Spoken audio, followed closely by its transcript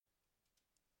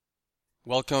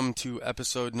Welcome to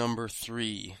episode number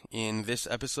 3. In this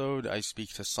episode, I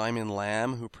speak to Simon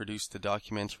Lamb, who produced the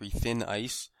documentary Thin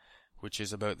Ice, which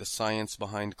is about the science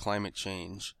behind climate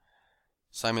change.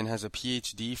 Simon has a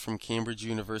PhD from Cambridge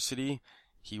University.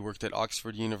 He worked at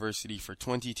Oxford University for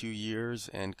 22 years,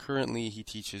 and currently he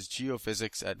teaches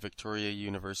geophysics at Victoria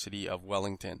University of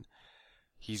Wellington.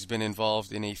 He's been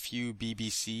involved in a few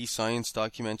BBC science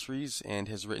documentaries and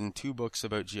has written 2 books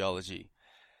about geology.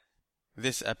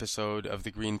 This episode of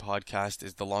the Green Podcast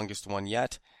is the longest one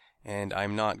yet, and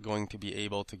I'm not going to be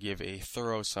able to give a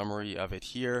thorough summary of it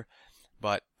here,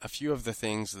 but a few of the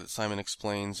things that Simon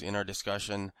explains in our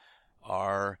discussion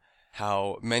are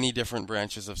how many different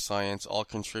branches of science all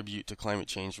contribute to climate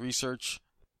change research,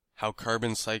 how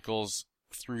carbon cycles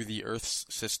through the Earth's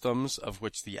systems, of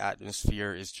which the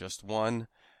atmosphere is just one,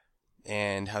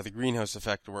 and how the greenhouse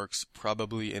effect works,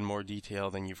 probably in more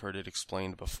detail than you've heard it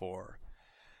explained before.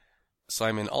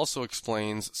 Simon also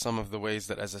explains some of the ways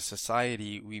that as a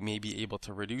society we may be able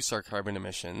to reduce our carbon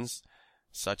emissions,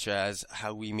 such as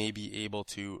how we may be able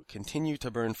to continue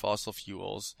to burn fossil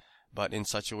fuels, but in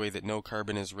such a way that no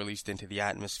carbon is released into the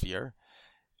atmosphere,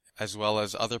 as well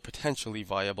as other potentially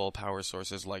viable power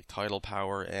sources like tidal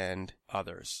power and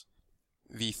others.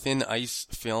 The Thin Ice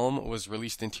film was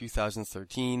released in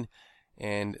 2013,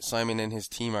 and Simon and his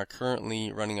team are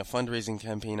currently running a fundraising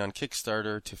campaign on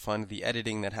Kickstarter to fund the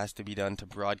editing that has to be done to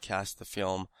broadcast the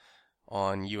film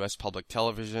on U.S. public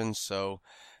television. So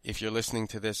if you're listening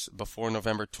to this before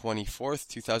November 24th,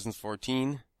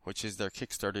 2014, which is their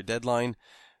Kickstarter deadline,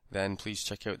 then please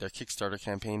check out their Kickstarter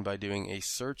campaign by doing a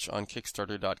search on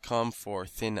Kickstarter.com for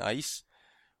Thin Ice,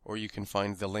 or you can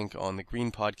find the link on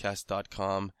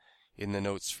thegreenpodcast.com in the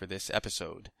notes for this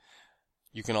episode.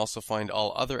 You can also find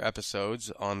all other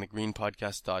episodes on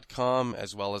thegreenpodcast.com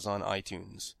as well as on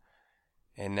iTunes.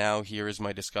 And now here is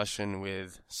my discussion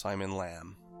with Simon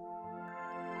Lamb.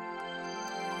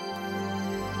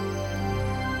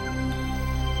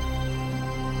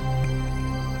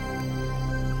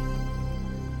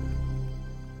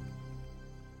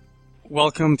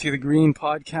 Welcome to the Green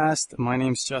Podcast. My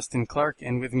name's Justin Clark,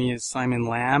 and with me is Simon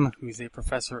Lamb, who's a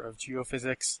professor of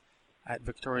geophysics at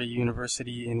Victoria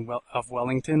University of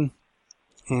Wellington,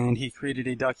 and he created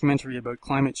a documentary about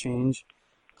climate change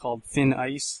called Thin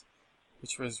Ice,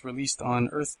 which was released on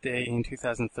Earth Day in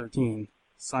 2013.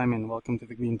 Simon, welcome to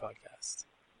the Green Podcast.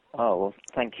 Oh, well,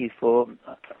 thank you for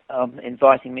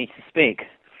inviting me to speak.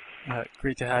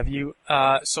 Great to have you.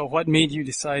 So what made you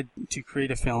decide to create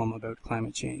a film about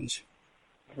climate change?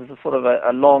 There's a sort of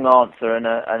a long answer and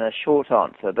a short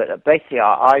answer, but basically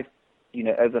I've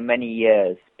over many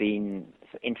years been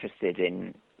interested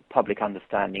in public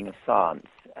understanding of science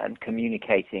and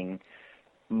communicating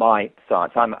my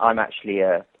science. I'm actually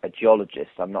a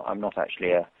geologist. I'm not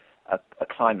actually a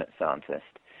climate scientist,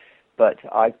 but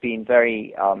I've been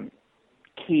very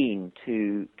keen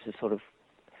to sort of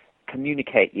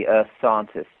communicate the Earth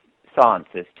sciences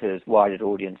to as wide an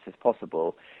audience as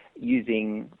possible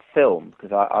using film.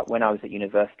 Because when I was at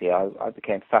university, I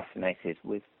became fascinated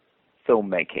with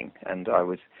filmmaking, and I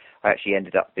actually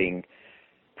ended up being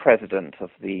president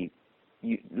of the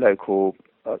local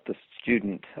the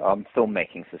student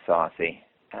filmmaking society,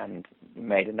 and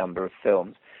made a number of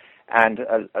films. And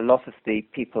a lot of the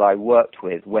people I worked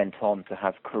with went on to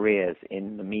have careers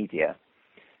in the media,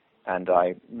 and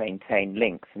I maintain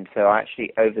links. And so I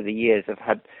actually, over the years, have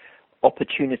had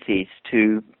opportunities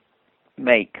to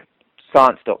make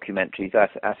science documentaries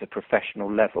at a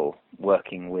professional level,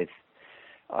 working with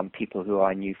people who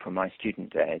I knew from my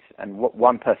student days. And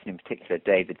one person in particular,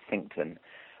 David Sinkton,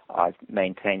 I've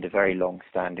maintained a very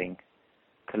long-standing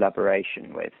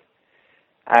collaboration with.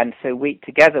 And so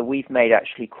we've made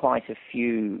actually quite a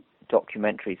few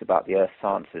documentaries about the Earth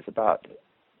sciences, about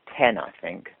 10, I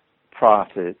think, prior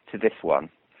to this one.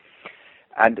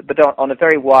 But on a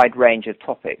very wide range of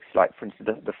topics. Like, for instance,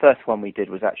 the first one we did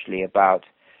was actually about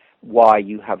why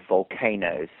you have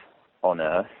volcanoes on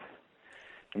Earth.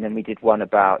 And then we did one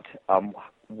about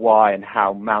why and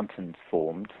how mountains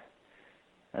formed.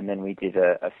 And then we did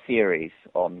a series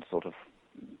on sort of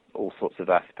all sorts of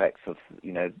aspects of,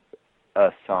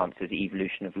 Earth sciences,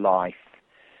 evolution of life,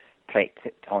 plate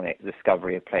tectonics,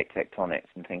 discovery of plate tectonics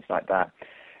and things like that.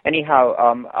 Anyhow,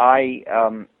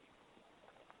 a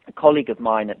colleague of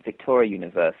mine at Victoria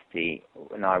University,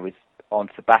 when I was on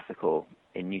sabbatical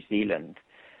in New Zealand,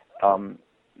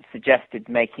 suggested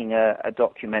making a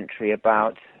documentary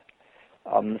about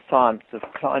the science of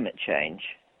climate change,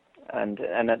 and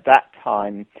at that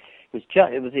time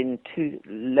it was in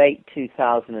late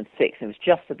 2006. It was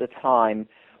just at the time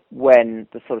when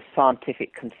the sort of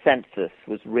scientific consensus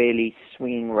was really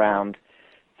swinging around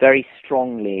very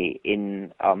strongly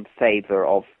in favor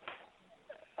of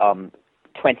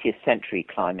 20th century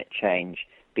climate change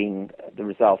being the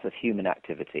result of human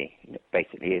activity,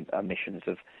 basically emissions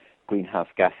of greenhouse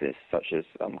gases such as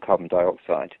carbon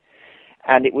dioxide.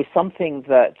 And it was something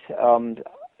that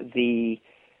the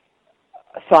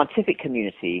scientific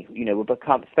community, will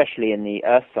become, especially in the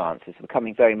earth sciences,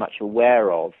 becoming very much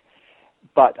aware of.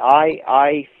 But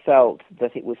I felt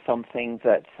that it was something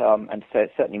that, and so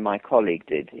certainly my colleague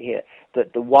did here,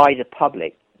 that the wider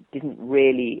public didn't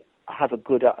really have a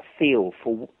good feel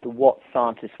for what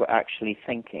scientists were actually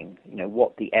thinking,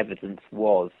 what the evidence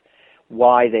was,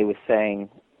 why they were saying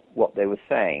what they were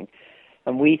saying.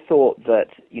 And we thought that,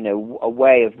 a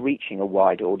way of reaching a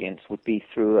wide audience would be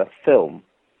through a film.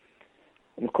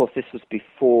 And of course, this was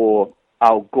before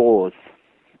Al Gore's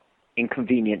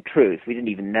Inconvenient Truth. We didn't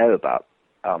even know about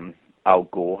Al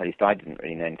Gore, at least I didn't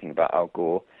really know anything about Al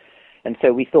Gore. And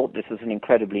so we thought this was an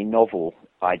incredibly novel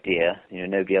idea.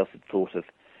 Nobody else had thought of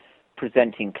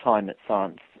presenting climate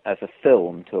science as a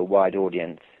film to a wide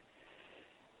audience.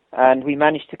 And we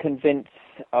managed to convince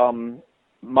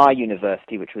my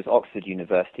university, which was Oxford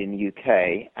University in the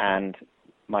UK, and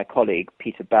my colleague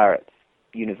Peter Barrett's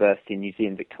university in New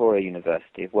Zealand, Victoria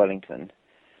University of Wellington,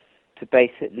 to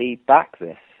basically back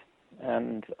this.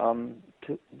 And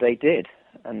they did.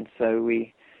 And so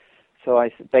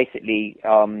I basically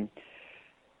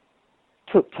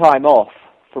took time off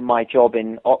from my job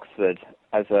in Oxford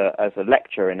as a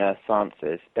lecturer in earth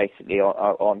sciences. Basically,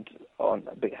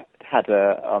 had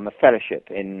a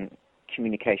fellowship in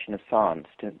communication of science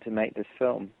to make this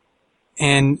film.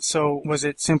 And so, was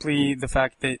it simply the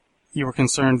fact that you were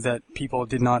concerned that people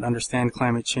did not understand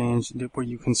climate change? Were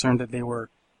you concerned that they were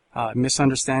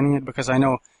misunderstanding it? Because I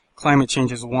know climate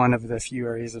change is one of the few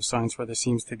areas of science where there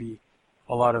seems to be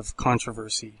a lot of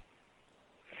controversy.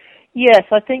 Yes,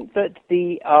 I think that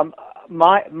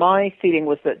my feeling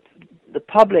was that the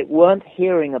public weren't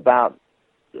hearing about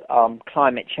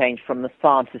climate change from the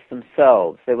scientists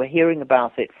themselves. They were hearing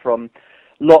about it from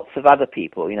lots of other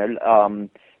people,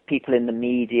 people in the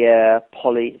media,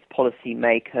 policy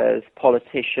makers,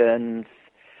 politicians,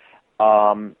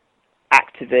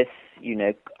 activists,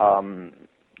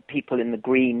 people in the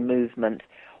green movement.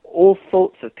 All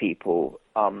sorts of people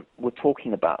were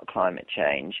talking about climate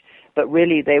change, but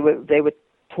really they were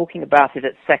talking about it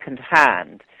at second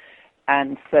hand,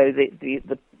 and so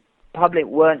the public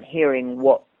weren't hearing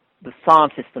what the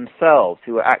scientists themselves,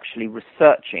 who were actually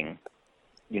researching,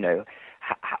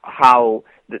 how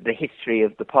the history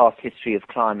of the past history of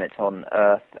climate on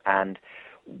Earth and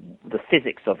the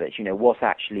physics of it, what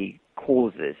actually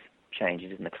causes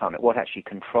changes in the climate, what actually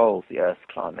controls the Earth's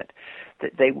climate.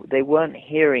 That they weren't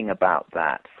hearing about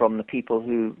that from the people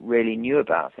who really knew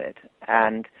about it,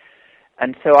 and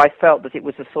so I felt that it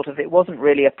was it wasn't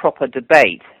really a proper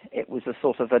debate. It was a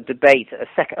sort of a debate,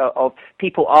 of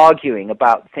people arguing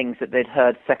about things that they'd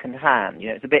heard secondhand.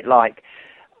 It's a bit like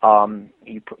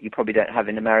you probably don't have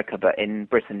in America, but in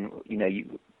Britain,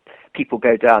 people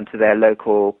go down to their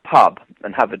local pub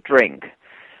and have a drink,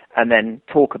 and then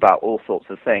talk about all sorts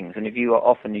of things. And you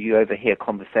overhear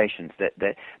conversations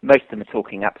that most of them are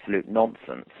talking absolute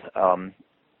nonsense,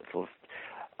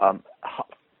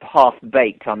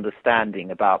 half-baked understanding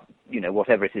about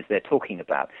whatever it is they're talking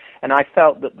about. And I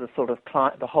felt that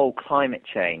the whole climate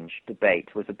change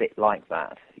debate was a bit like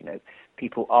that.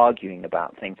 People arguing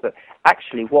about things, but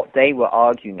actually what they were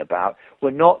arguing about were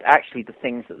not actually the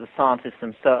things that the scientists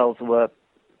themselves were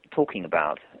talking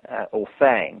about or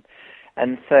saying.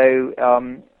 And so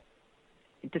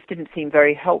it just didn't seem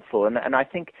very helpful. And I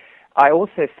think I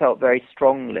also felt very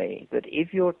strongly that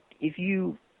if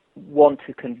you want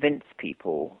to convince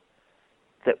people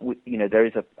that there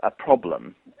is a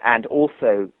problem, and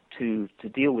also to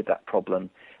deal with that problem,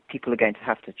 people are going to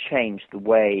have to change the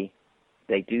way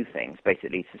they do things.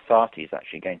 Basically, society is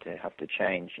actually going to have to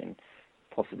change,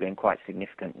 possibly in quite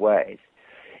significant ways.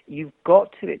 You've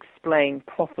got to explain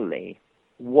properly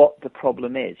what the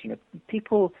problem is.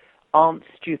 People aren't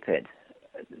stupid.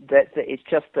 It's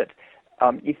just that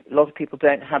a lot of people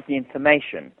don't have the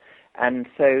information. And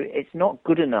so it's not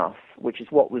good enough, which is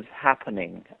what was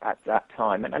happening at that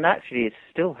time, and actually it's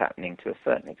still happening to a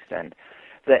certain extent,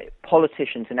 that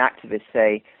politicians and activists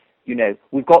say,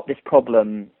 we've got this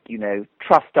problem,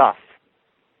 trust us,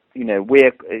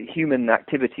 human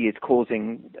activity is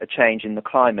causing a change in the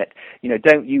climate,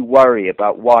 don't you worry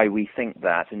about why we think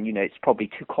that, and it's probably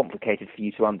too complicated for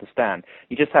you to understand.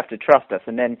 You just have to trust us,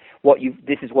 and then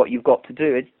this is what you've got to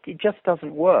do. It just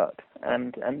doesn't work,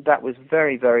 and that was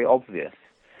very, very obvious.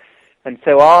 And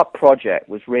so our project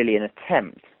was really an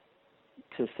attempt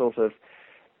to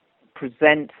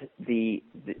present the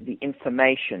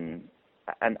information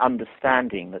and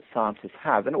understanding that scientists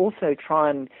have, and also try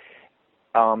and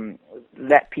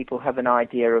let people have an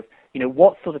idea of,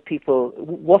 what are the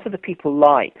people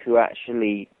like who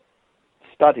actually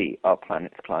study our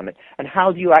planet's climate, and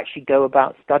how do you actually go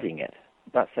about studying it?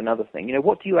 That's another thing.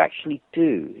 What do you actually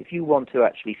do if you want to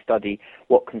actually study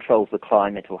what controls the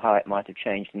climate, or how it might have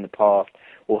changed in the past,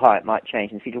 or how it might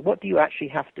change in the future? What do you actually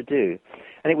have to do?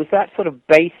 And it was that sort of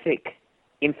basic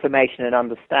information and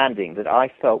understanding that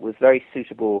I felt was very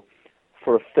suitable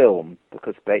for a film,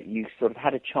 because you sort of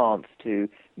had a chance to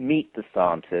meet the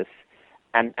scientists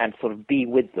and sort of be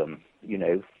with them,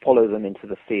 follow them into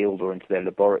the field or into their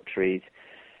laboratories,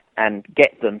 and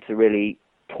get them to really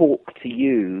talk to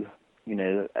you,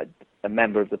 a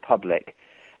member of the public,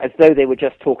 as though they were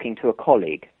just talking to a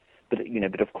colleague. But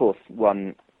of course,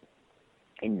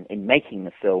 in making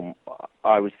the film,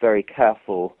 I was very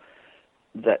careful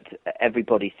that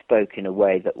everybody spoke in a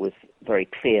way that was very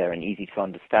clear and easy to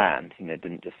understand,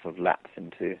 didn't just sort of lapse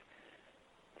into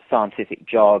scientific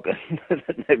jargon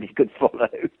that nobody could follow.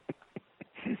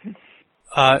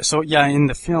 So in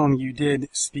the film you did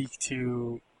speak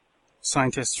to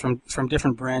scientists from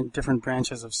different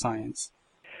branches of science.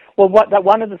 Well,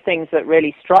 one of the things that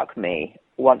really struck me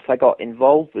once I got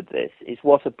involved with this is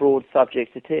what a broad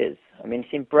subject it is. I mean,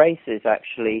 it embraces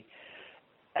actually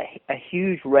a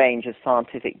huge range of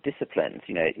scientific disciplines.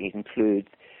 It includes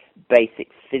basic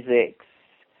physics,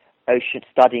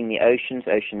 studying the oceans,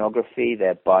 oceanography.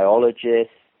 They're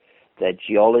biologists, they're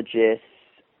geologists,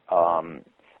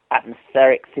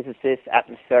 atmospheric physicists,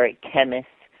 atmospheric chemists.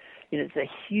 It's a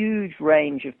huge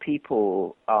range of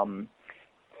people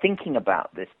thinking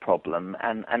about this problem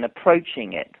and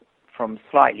approaching it from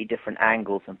slightly different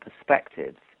angles and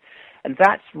perspectives. And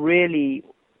that's really,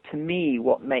 to me,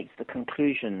 what makes the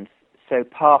conclusions so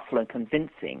powerful and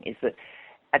convincing, is that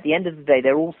at the end of the day,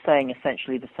 they're all saying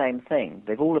essentially the same thing.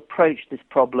 They've all approached this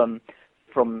problem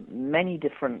from many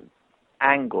different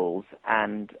angles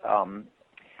and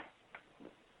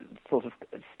sort of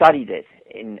studied it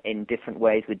in different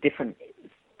ways with different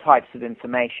types of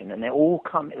information, and they're all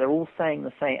saying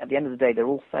the same. At the end of the day, they're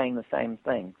all saying the same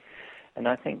thing. And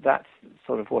I think that's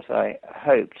sort of what I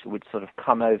hoped would sort of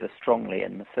come over strongly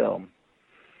in the film.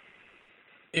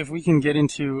 If we can get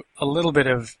into a little bit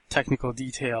of technical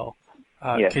detail,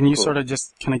 yes, can you sort of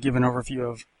just kind of give an overview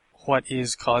of what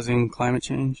is causing climate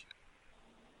change?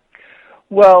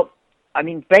 Well, I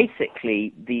mean,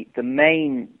 basically, the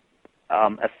main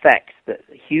effect that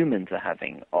humans are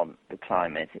having on the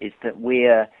climate is that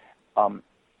we're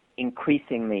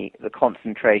increasing the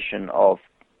concentration of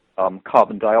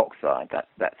carbon dioxide.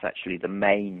 That's actually the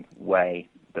main way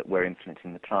that we're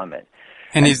influencing the climate.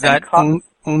 And is that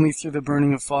only through the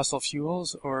burning of fossil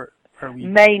fuels, or are we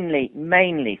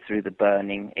mainly through the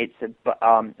burning?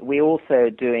 We're also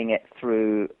doing it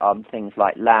through things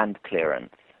like land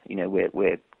clearance.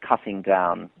 We're cutting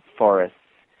down forests.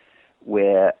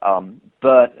 We're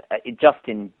just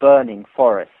in burning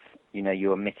forests,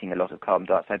 you're emitting a lot of carbon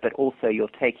dioxide, but also you're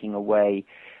taking away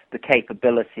the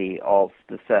capability of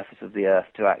the surface of the Earth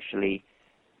to actually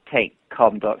take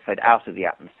carbon dioxide out of the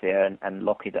atmosphere and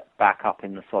lock it back up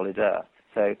in the solid Earth.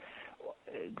 So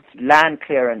land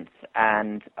clearance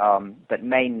but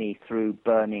mainly through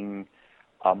burning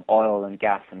oil and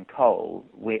gas and coal,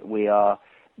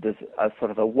 there's a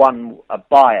sort of a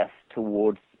bias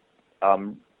towards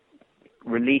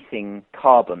releasing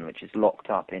carbon, which is locked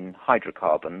up in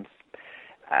hydrocarbons,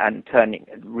 and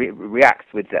reacts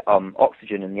with the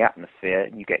oxygen in the atmosphere,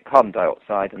 and you get carbon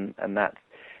dioxide, and that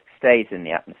stays in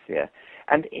the atmosphere.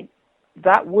 And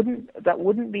that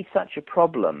wouldn't be such a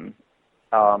problem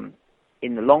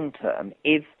in the long term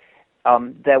if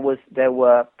there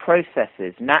were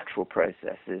processes, natural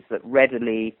processes, that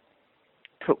readily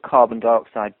took carbon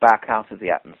dioxide back out of the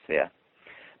atmosphere.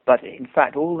 But in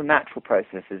fact, all the natural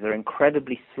processes are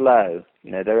incredibly slow.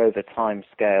 They're over time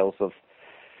scales of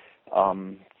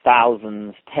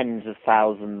thousands, tens of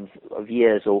thousands of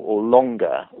years or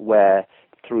longer, where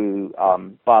through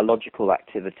biological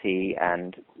activity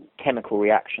and chemical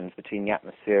reactions between the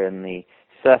atmosphere and the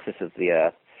surface of the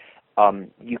Earth,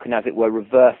 you can, as it were,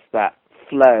 reverse that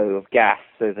flow of gas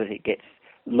so that it gets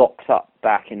locked up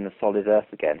back in the solid Earth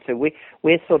again. So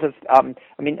we're sort of,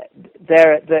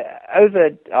 over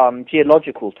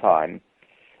geological time,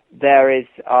 there is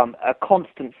a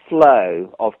constant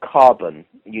flow of carbon.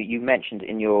 You mentioned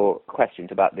in your questions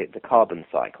about the carbon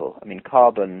cycle. I mean,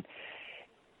 carbon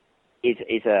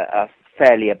is a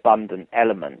fairly abundant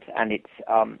element, and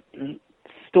it's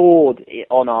stored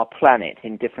on our planet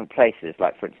in different places.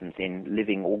 Like, for instance, in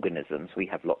living organisms, we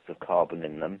have lots of carbon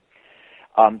in them.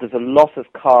 There's a lot of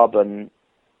carbon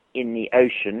in the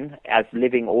ocean as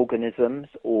living organisms,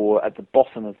 or at the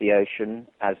bottom of the ocean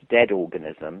as dead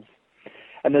organisms.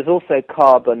 And there's also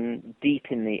carbon deep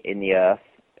in the earth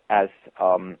as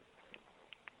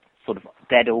sort of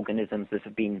dead organisms that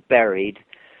have been buried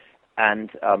and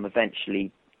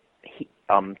eventually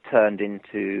turned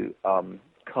into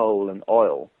coal and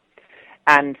oil.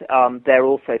 And there are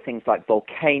also things like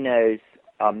volcanoes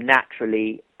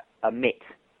naturally emit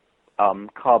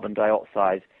carbon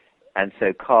dioxide, and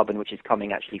so carbon which is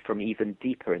coming actually from even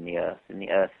deeper in the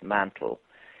Earth's mantle,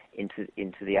 into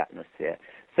the atmosphere.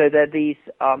 So there are these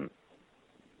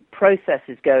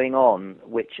processes going on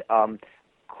which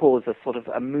cause a sort of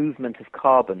a movement of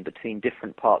carbon between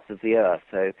different parts of the Earth.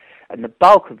 So, and the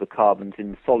bulk of the carbon's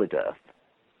in the solid Earth,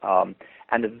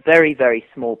 and a very, very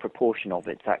small proportion of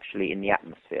it's actually in the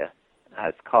atmosphere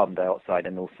as carbon dioxide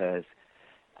and also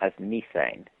as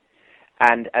methane.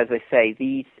 And as I say,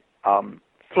 these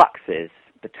fluxes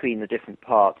between the different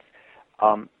parts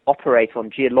operate on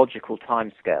geological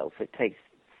timescales. It takes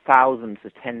thousands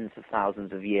or tens of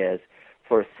thousands of years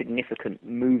for a significant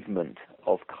movement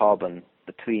of carbon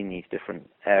between these different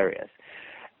areas.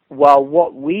 While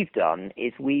what we've done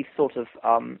is we've sort of,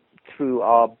 through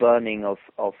our burning of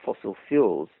fossil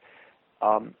fuels,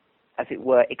 as it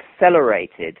were,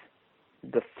 accelerated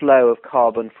the flow of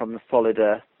carbon from the solid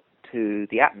Earth to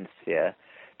the atmosphere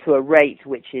to a rate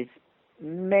which is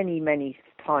many, many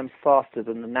times faster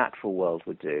than the natural world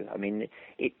would do. I mean,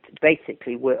 it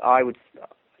basically, I would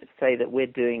say that we're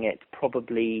doing it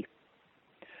probably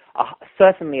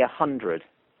certainly 100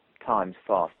 times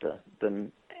faster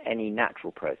than any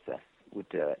natural process would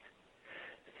do it.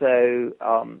 So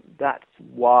that's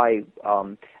why,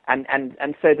 and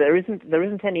so there isn't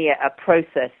any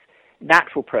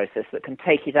natural process that can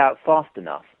take it out fast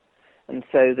enough, and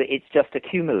so that it's just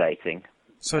accumulating.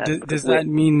 So does that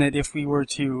mean that if we were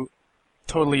to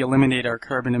totally eliminate our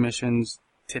carbon emissions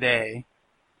today,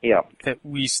 that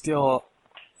we still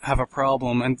have a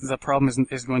problem, and the problem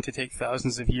is going to take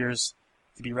thousands of years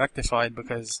to be rectified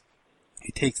because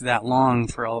it takes that long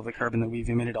for all of the carbon that we've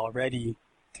emitted already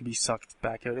to be sucked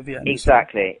back out of the atmosphere?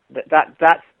 Exactly.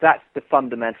 That's the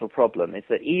fundamental problem, is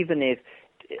that even if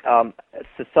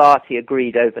society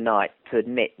agreed overnight to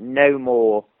admit no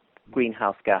more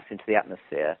greenhouse gas into the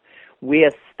atmosphere, we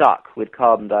are stuck with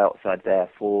carbon dioxide there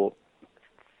for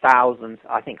thousands,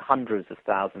 I think hundreds of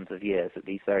thousands of years at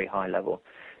these very high levels.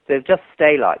 So just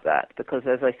stay like that, because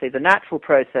as I say, the natural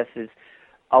processes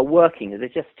are working. They're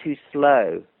just too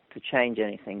slow to change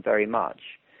anything very much.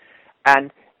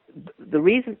 And the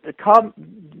reason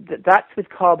that's with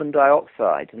carbon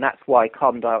dioxide, and that's why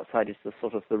carbon dioxide is the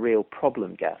sort of the real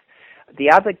problem gas.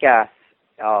 The other gas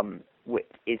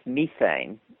is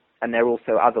methane, and there are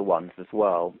also other ones as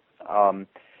well,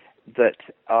 that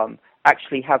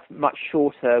actually have much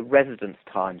shorter residence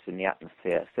times in the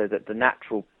atmosphere, so that the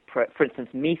natural, for instance,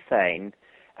 methane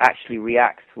actually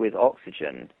reacts with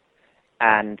oxygen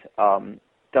and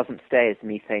doesn't stay as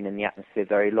methane in the atmosphere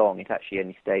very long. It actually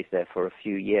only stays there for a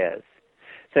few years.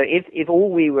 So if all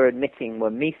we were emitting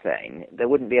were methane, there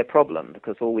wouldn't be a problem,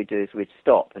 because all we do is we'd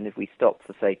stop, and if we stopped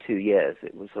for, say, 2 years,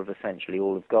 it would sort of essentially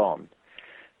all have gone.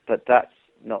 But that's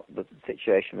not the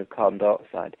situation with carbon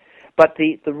dioxide. But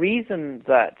the reason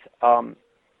that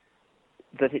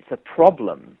that it's a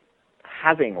problem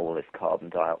having all this carbon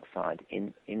dioxide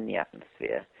in the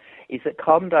atmosphere is that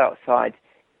carbon dioxide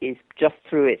is, just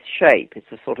through its shape,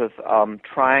 it's a sort of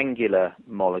triangular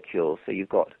molecule. So you've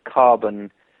got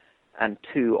carbon and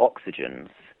 2 oxygens,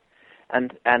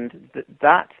 and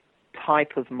that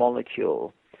type of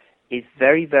molecule is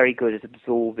very, very good at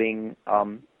absorbing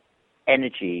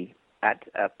energy at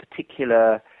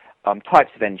particular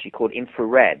types of energy called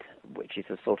infrared, which is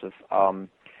a sort of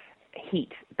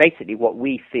heat, basically what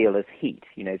we feel as heat.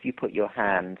 You know, if you put your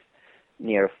hand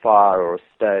near a fire or a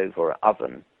stove or an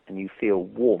oven and you feel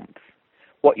warmth,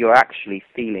 what you're actually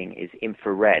feeling is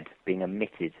infrared being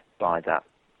emitted by that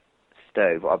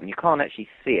stove or oven. You can't actually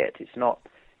see it. It's not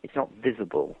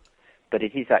visible, but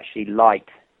it is actually light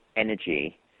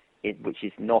energy, which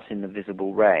is not in the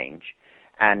visible range.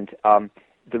 And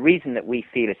the reason that we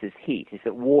feel it as heat is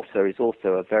that water is also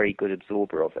a very good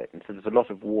absorber of it. And so there's a lot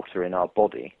of water in our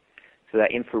body. So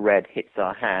that infrared hits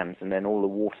our hands, and then all the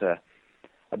water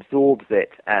absorbs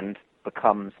it and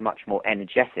becomes much more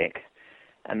energetic.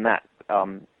 And that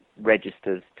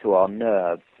registers to our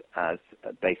nerves as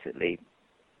basically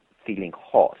feeling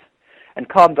hot. And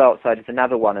carbon dioxide is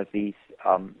another one of these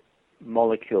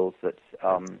molecules that's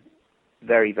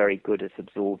very, very good at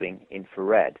absorbing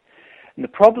infrared. And the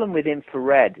problem with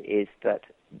infrared is that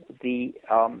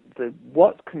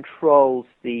what controls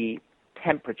the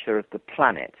temperature of the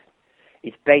planet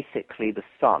is basically the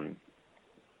sun.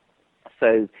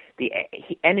 So the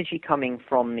energy coming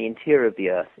from the interior of the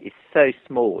Earth is so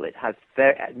small, it has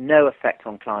no effect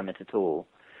on climate at all.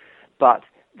 But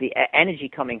the energy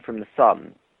coming from the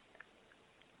sun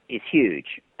is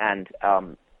huge, and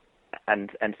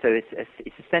so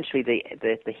it's essentially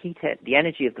the heat, the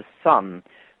energy of the sun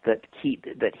that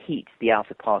heats the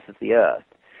outer part of the Earth.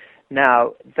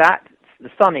 Now the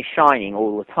sun is shining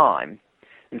all the time,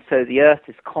 and so the Earth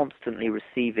is constantly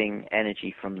receiving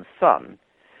energy from the sun.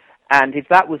 And if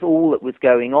that was all that was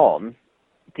going on,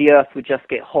 the Earth would just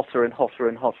get hotter and hotter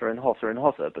and hotter and hotter and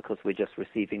hotter because we're just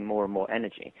receiving more and more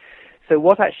energy. So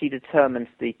what actually determines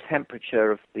the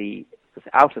temperature of the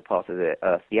outer part of the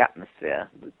Earth, the atmosphere,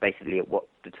 basically what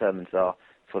determines our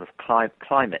sort of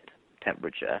climate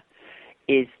temperature,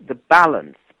 is the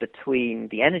balance between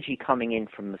the energy coming in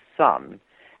from the sun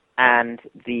and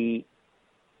the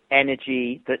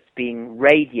energy that's being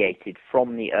radiated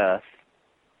from the Earth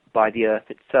by the Earth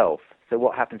itself. So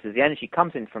what happens is the energy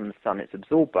comes in from the sun, it's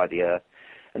absorbed by the Earth,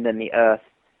 and then the Earth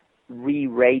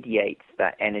re-radiates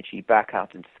that energy back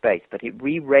out into space, but it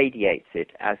re-radiates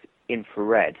it as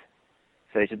infrared.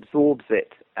 So it absorbs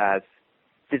it as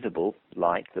visible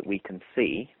light that we can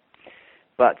see,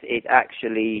 but it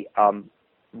actually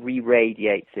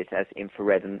re-radiates it as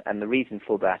infrared, and the reason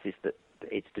for that is that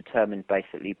it's determined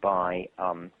basically by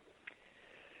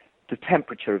the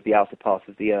temperature of the outer part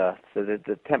of the Earth. So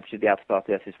the temperature of the outer part of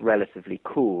the Earth is relatively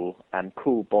cool, and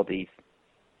cool bodies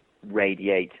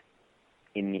radiate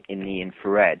in the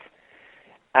infrared.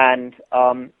 And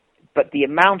but the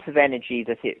amount of energy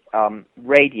that it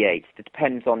radiates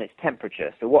depends on its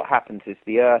temperature. So what happens is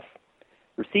the Earth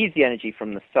receives the energy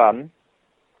from the sun,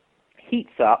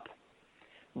 heats up,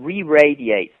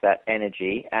 re-radiates that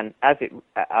energy, and as it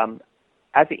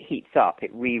heats up,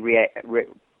 it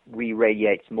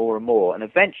re-radiates more and more, and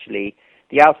eventually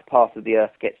the outer part of the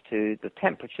Earth gets to the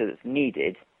temperature that's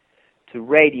needed to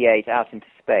radiate out into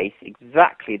space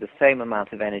exactly the same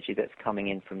amount of energy that's coming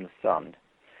in from the sun.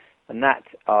 And that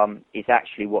is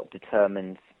actually what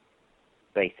determines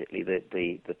basically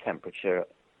the temperature,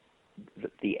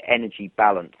 the energy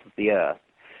balance of the Earth.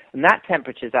 And that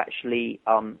temperature is actually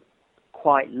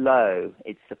quite low.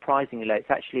 It's surprisingly low. It's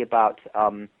actually about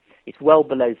it's well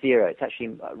below zero. It's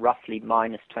actually roughly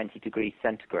minus 20 degrees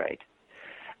centigrade.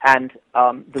 And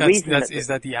is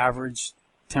that the average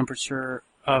temperature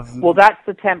of? Well, that's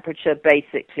the temperature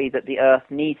basically that the Earth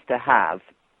needs to have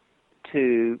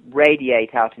to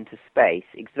radiate out into space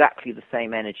exactly the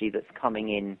same energy that's coming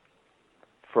in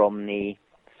from the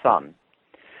sun.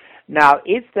 Now,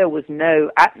 if there was no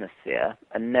atmosphere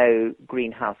and no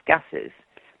greenhouse gases,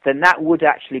 then that would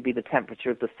actually be the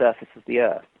temperature of the surface of the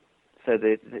Earth. So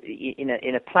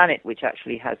in a planet which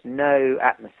actually has no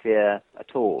atmosphere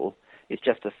at all, it's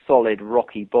just a solid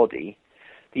rocky body,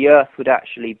 the Earth would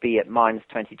actually be at minus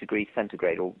 20 degrees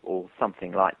centigrade or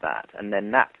something like that, and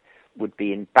then that would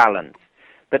be in balance.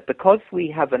 But because we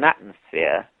have an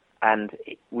atmosphere, and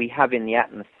we have in the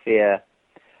atmosphere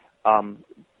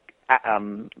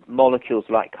molecules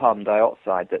like carbon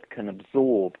dioxide that can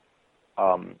absorb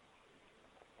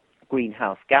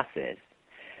greenhouse gases,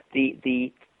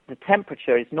 the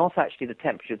temperature is not actually the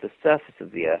temperature of the surface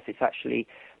of the Earth, it's actually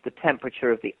the temperature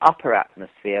of the upper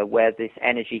atmosphere where this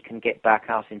energy can get back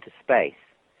out into space.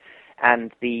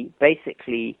 And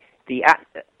basically the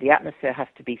atmosphere has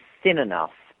to be thin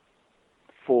enough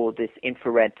for this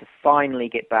infrared to finally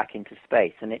get back into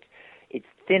space. And it's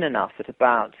thin enough at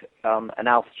about an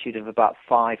altitude of about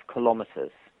 5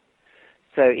 kilometers.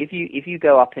 So if you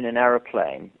go up in an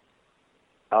aeroplane,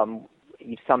 some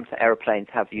aeroplanes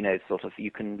have, sort of, you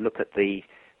can look at the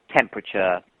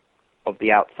temperature of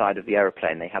the outside of the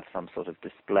aeroplane. They have some sort of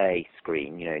display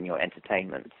screen, in your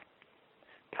entertainment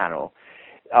panel.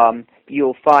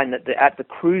 You'll find that at the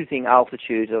cruising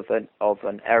altitude of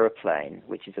an aeroplane,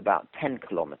 which is about 10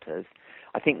 kilometers,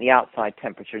 I think the outside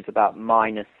temperature is about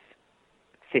minus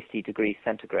 50 degrees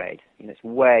centigrade. It's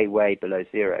way, way below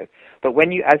zero. But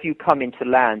as you come into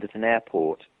land at an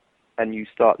airport and you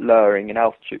start lowering in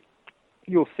altitude,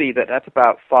 you'll see that at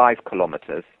about 5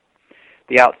 kilometers,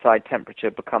 the outside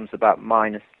temperature becomes about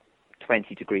minus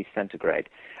 20 degrees centigrade.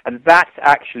 And that's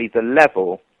actually the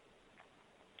level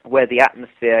where the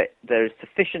atmosphere, there is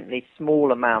sufficiently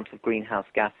small amount of greenhouse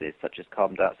gases, such as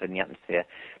carbon dioxide in the atmosphere,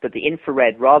 that the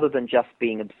infrared, rather than just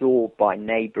being absorbed by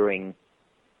neighboring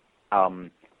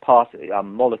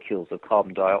molecules of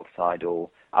carbon dioxide or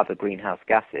other greenhouse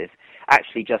gases,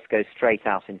 actually just goes straight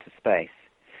out into space.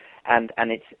 And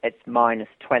it's minus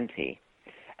 20.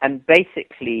 And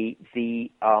basically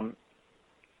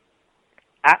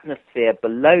atmosphere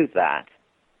below that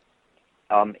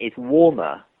is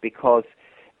warmer, because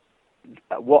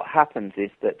what happens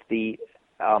is that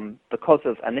because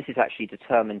of, and this is actually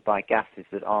determined by gases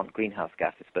that aren't greenhouse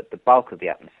gases, but the bulk of the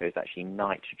atmosphere is actually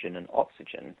nitrogen and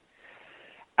oxygen,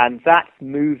 and that's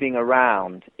moving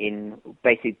around in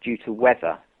basically due to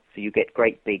weather. So you get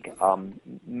great big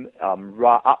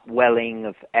upwelling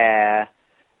of air,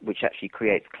 which actually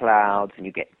creates clouds, and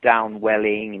you get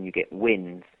downwelling, and you get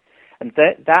winds, and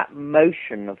that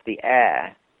motion of the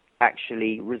air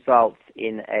actually results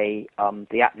in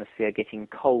the atmosphere getting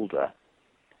colder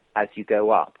as you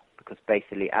go up, because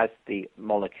basically as the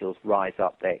molecules rise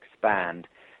up, they expand,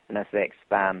 and as they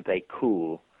expand, they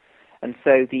cool. And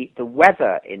so the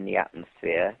weather in the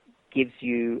atmosphere gives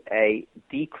you a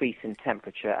decrease in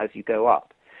temperature as you go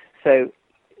up. So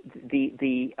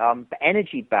the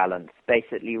energy balance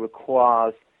basically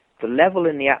requires the level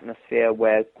in the atmosphere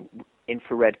where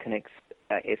infrared can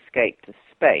escape to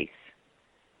space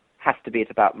has to be at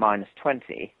about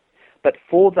 -20. But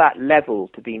for that level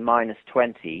to be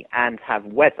 -20 and have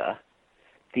weather,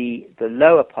 the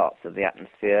lower parts of the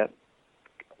atmosphere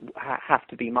have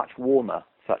to be much warmer,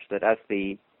 such that as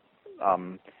the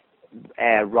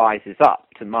air rises up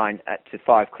to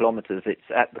 5 kilometers, it's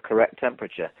at the correct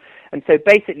temperature. And so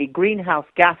basically greenhouse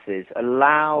gases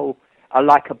are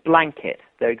like a blanket.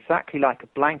 They're exactly like a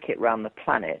blanket around the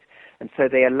planet. And so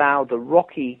they allow the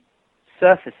rocky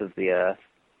surface of the Earth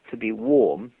to be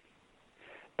warm,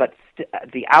 but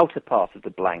the outer part of the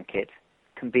blanket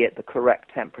can be at the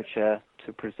correct temperature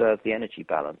to preserve the energy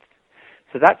balance.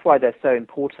 So that's why they're so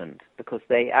important, because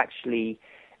they actually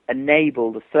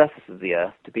enable the surface of the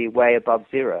Earth to be way above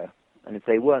zero. And if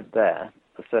they weren't there,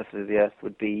 the surface of the Earth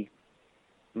would be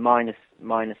minus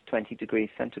 20 degrees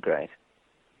centigrade.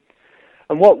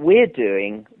 And what we're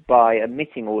doing by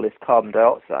emitting all this carbon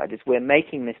dioxide is we're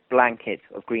making this blanket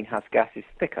of greenhouse gases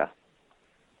thicker.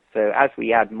 So as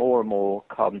we add more and more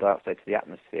carbon dioxide to the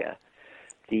atmosphere,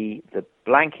 the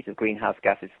blanket of greenhouse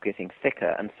gases is getting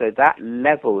thicker, and so that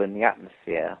level in the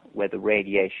atmosphere where the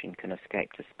radiation can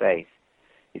escape to space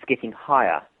is getting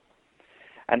higher.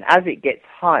 And as it gets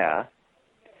higher,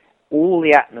 all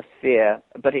the atmosphere,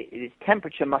 but its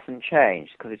temperature mustn't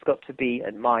change, because it's got to be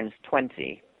at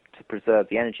 -20 to preserve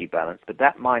the energy balance, but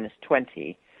that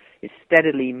 -20 is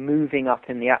steadily moving up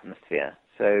in the atmosphere.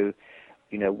 So,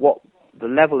 what the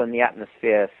level in the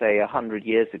atmosphere, say 100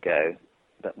 years ago,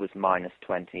 that was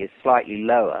 -20, is slightly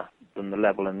lower than the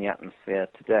level in the atmosphere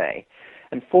today.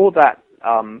 And for that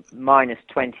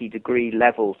 -20 degree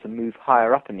level to move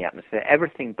higher up in the atmosphere,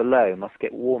 everything below must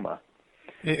get warmer.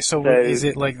 So is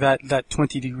it like that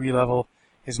 20 degree level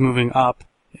is moving up?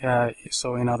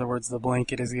 So in other words, the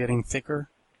blanket is getting thicker?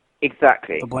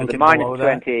 Exactly. The blanket so the below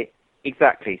 -20, that?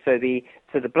 Exactly. So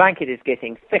the blanket is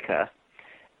getting thicker,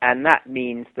 and that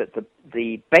means that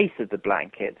the base of the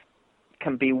blanket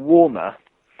can be warmer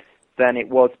than it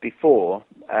was before,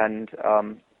 and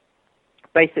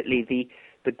basically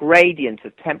the gradient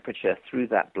of temperature through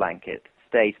that blanket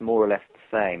stays more or less the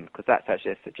same, because that's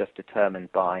actually just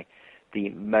determined by the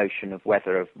motion of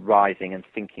weather, of rising and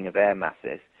sinking of air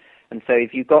masses. And so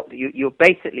if you're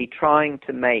basically trying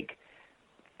to make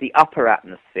the upper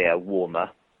atmosphere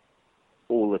warmer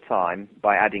all the time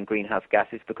by adding greenhouse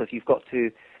gases, because you've got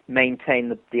to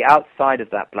maintain the outside of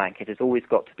that blanket has always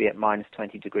got to be at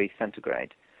 -20 degrees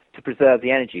centigrade to preserve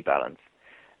the energy balance.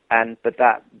 But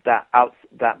that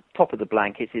top of the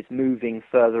blanket is moving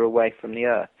further away from the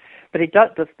Earth. But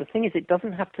the thing is, it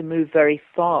doesn't have to move very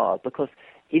far, because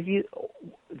if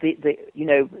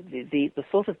the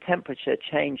sort of temperature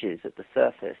changes at the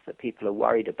surface that people are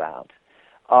worried about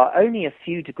are only a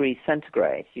few degrees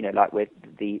centigrade. Like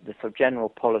the sort of general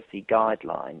policy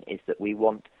guideline is that we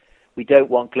don't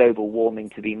want global warming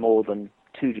to be more than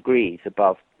 2 degrees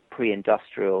above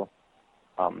pre-industrial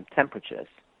temperatures.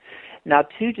 Now,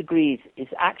 2 degrees is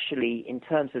actually, in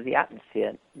terms of the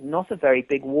atmosphere, not a very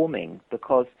big warming,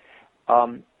 because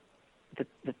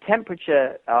the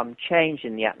temperature change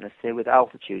in the atmosphere with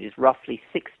altitude is roughly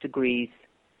 6 degrees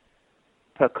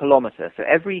per kilometer. So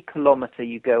every kilometer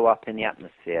you go up in the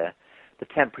atmosphere, the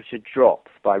temperature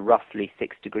drops by roughly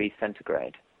 6 degrees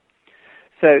centigrade.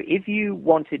 So if you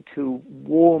wanted to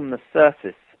warm the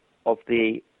surface of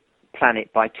the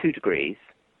planet by 2 degrees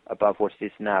above what it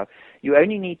is now, you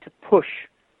only need to push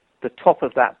the top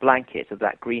of that blanket, of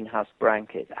that greenhouse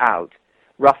blanket, out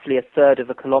roughly a third of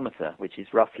a kilometer, which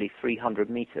is roughly 300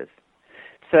 meters.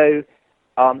 So,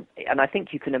 and I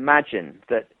think you can imagine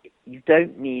that you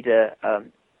don't need a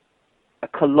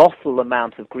colossal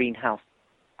amount of greenhouse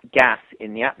gas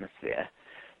in the atmosphere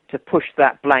to push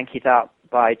that blanket out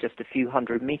by just a few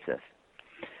hundred meters.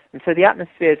 And so the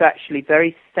atmosphere is actually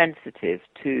very sensitive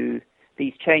to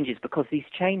these changes because these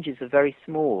changes are very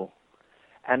small.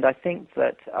 And I think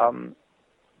that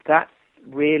that's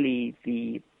really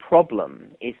the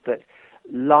problem, is that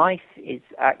life is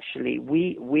actually,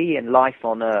 we and life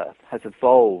on Earth has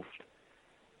evolved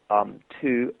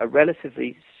to a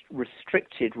relatively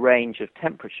restricted range of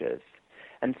temperatures.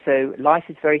 And so life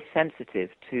is very sensitive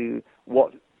to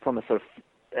what, from a sort of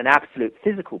an absolute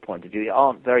physical point of view, there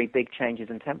aren't very big changes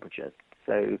in temperatures.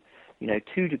 So,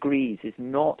 2 degrees is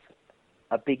not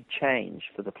a big change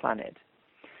for the planet,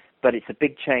 but it's a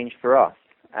big change for us,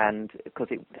 and because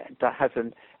that has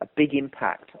a big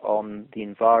impact on the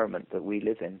environment that we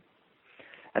live in.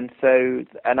 And so,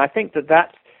 and I think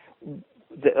that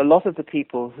a lot of the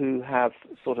people who have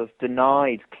sort of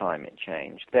denied climate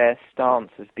change, their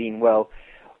stance has been, well,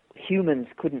 humans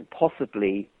couldn't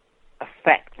possibly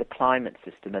affect the climate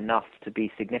system enough to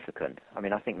be significant. I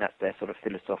mean, I think that's their sort of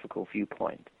philosophical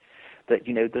viewpoint, that,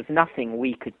 there's nothing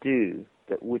we could do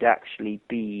that would actually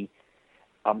be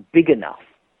big enough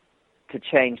to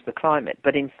change the climate.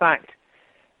 But in fact,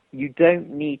 you don't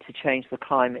need to change the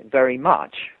climate very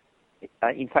much,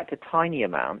 in fact, a tiny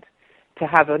amount, to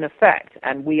have an effect.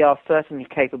 And we are certainly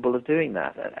capable of doing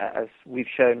that, as we've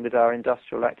shown with our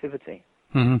industrial activity.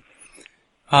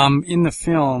 Mm-hmm. In the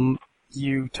film,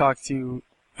 you talk to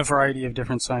a variety of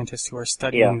different scientists who are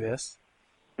studying this.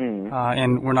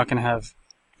 And we're not going to have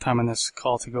time on this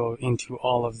call to go into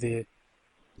all of the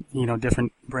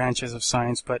different branches of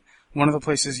science, but one of the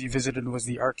places you visited was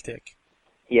the Arctic,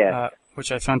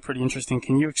 which I found pretty interesting.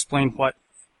 Can you explain what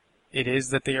it is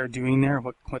that they are doing there?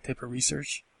 What type of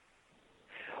research?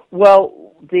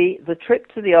 Well, the trip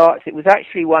to the Arctic was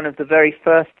actually one of the very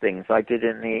first things I did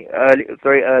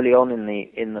very early on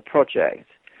in the project,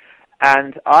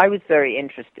 and I was very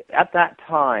interested at that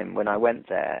time when I went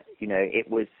there. It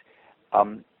was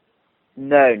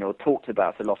known or talked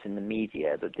about a lot in the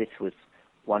media that this was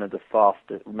one of the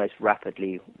fastest, most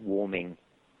rapidly warming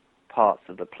parts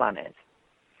of the planet.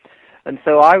 And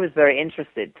so I was very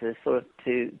interested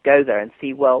to go there and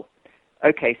see, well,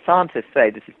 okay, scientists say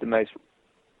this is the most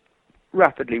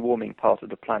rapidly warming part of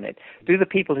the planet. Do the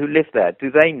people who live there,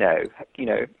 do they know?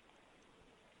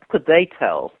 Could they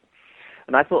tell?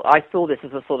 And I saw this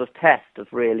as a sort of test of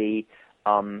really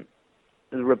the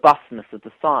robustness of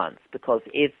the science, because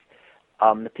if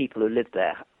the people who lived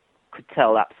there could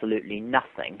tell absolutely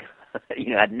nothing,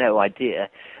 had no idea,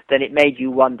 then it made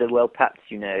you wonder, well, perhaps,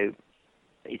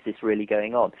 is this really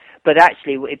going on? But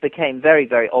actually, it became very,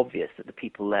 very obvious that the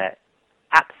people there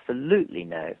absolutely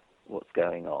know what's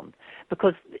going on,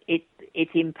 because it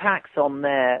impacts on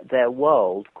their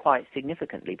world quite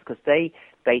significantly, because they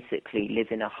basically live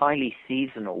in a highly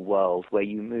seasonal world where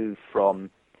you move from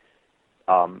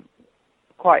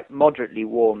quite moderately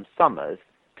warm summers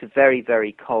to very,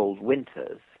 very cold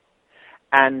winters.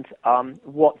 And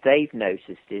what they've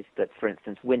noticed is that, for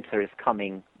instance, winter is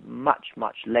coming much,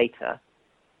 much later,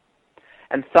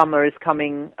 and summer is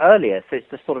coming earlier. So it's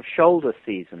the sort of shoulder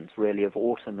seasons, really, of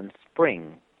autumn and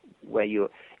spring, where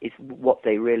is what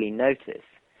they really notice.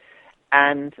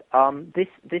 And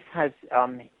this has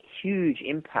huge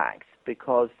impacts,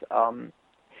 because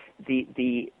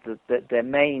their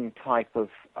main type of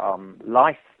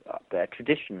life up there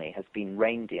traditionally has been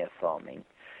reindeer farming.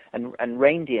 And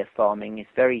reindeer farming is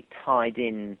very tied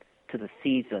in to the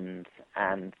seasons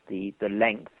and the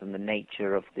length and the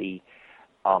nature of the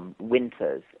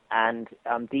winters. And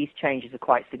these changes are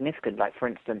quite significant. Like, for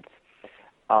instance,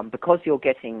 because you're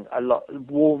getting a lot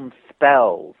warm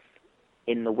spells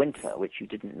in the winter, which you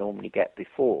didn't normally get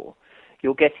before,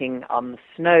 you're getting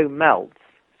snow melts.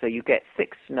 So you get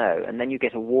thick snow, and then you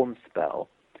get a warm spell.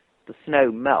 The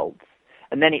snow melts,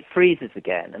 and then it freezes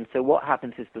again. And so what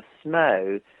happens is the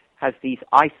snow has these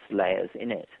ice layers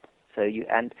in it.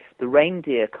 And the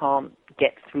reindeer can't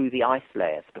get through the ice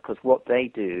layers, because what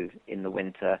they do in the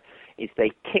winter is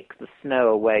they kick the snow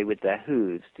away with their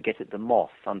hooves to get at the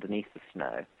moss underneath the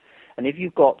snow. And if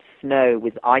you've got snow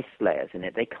with ice layers in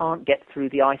it, they can't get through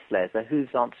the ice layers. Their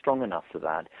hooves aren't strong enough for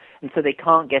that. And so they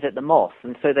can't get at the moss,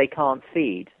 and so they can't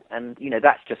feed. And,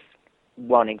 that's just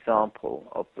one example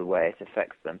of the way it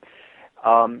affects them.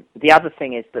 The other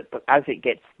thing is that as it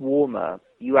gets warmer,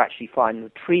 you actually find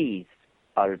the trees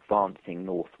are advancing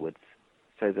northwards,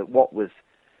 so that what was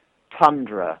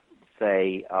tundra,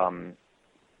 say,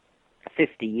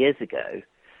 50 years ago,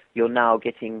 you're now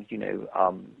getting,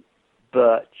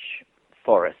 birch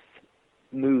forests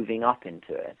moving up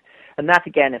into it. And that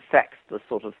again affects the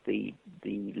sort of the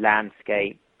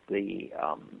landscape, the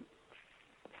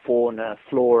fauna,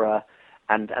 flora,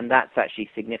 and that's actually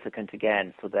significant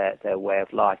again for their way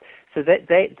of life. So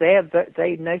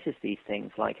they notice these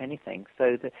things like anything.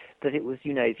 So that it was,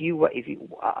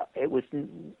 it was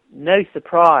no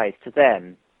surprise to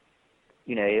them,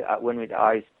 when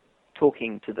I was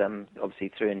talking to them,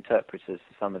 obviously through interpreters,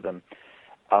 some of them,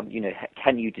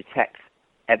 can you detect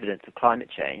evidence of climate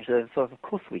change? So of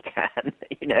course we can.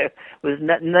 Was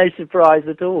no surprise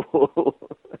at all.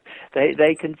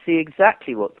 They can see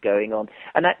exactly what's going on,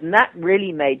 and that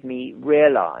really made me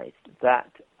realize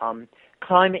that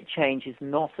climate change is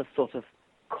not a sort of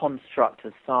construct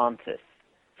of scientists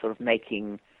sort of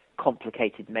making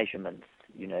complicated measurements.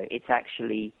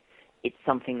 It's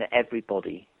something that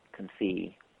everybody can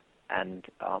see and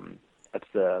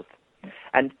observe.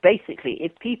 And basically,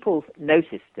 if people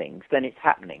notice things, then it's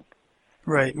happening.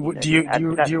 Right. Do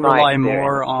you rely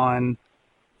more on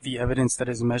the evidence that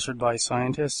is measured by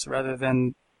scientists rather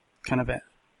than kind of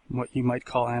what you might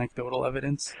call anecdotal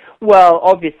evidence? Well,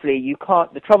 obviously, you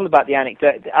can't. The trouble about the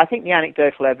anecdote, I think the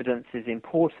anecdotal evidence is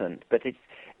important, but it's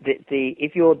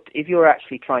if you're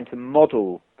actually trying to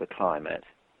model the climate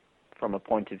from a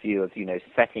point of view of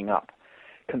setting up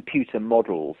computer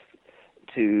models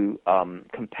to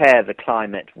compare the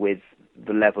climate with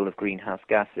the level of greenhouse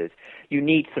gases, you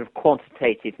need sort of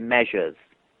quantitative measures,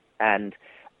 and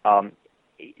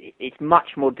it's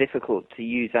much more difficult to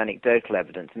use anecdotal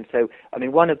evidence. And so,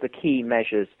 one of the key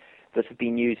measures that have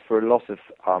been used for a lot of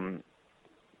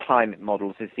climate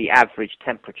models is the average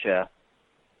temperature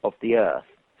of the Earth.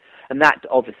 And that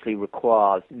obviously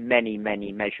requires many,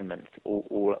 many measurements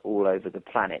all over the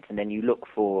planet, and then you look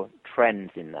for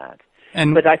trends in that.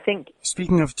 But I think,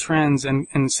 speaking of trends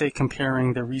and say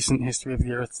comparing the recent history of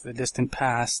the Earth to the distant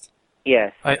past,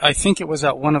 yes, I think it was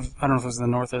at I don't know if it was the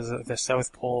North or the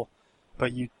South Pole,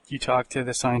 but you talked to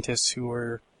the scientists who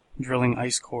were drilling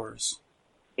ice cores.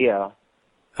 Yeah.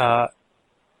 How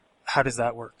does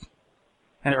that work?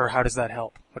 Or how does that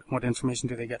help? What information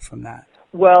do they get from that?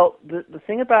 Well, the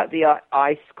thing about the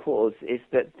ice cores is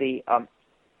that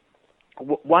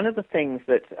one of the things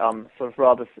that sort of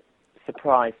rather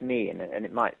surprised me, and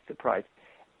it might surprise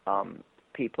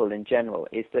people in general,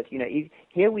 is that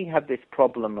here we have this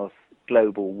problem of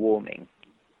global warming,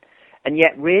 and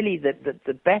yet really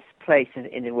the best place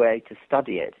in a way to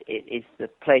study it is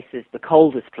the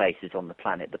coldest places on the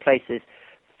planet, the places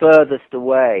furthest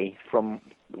away from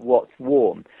what's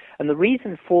warm. And the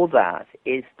reason for that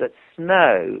is that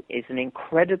snow is an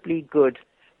incredibly good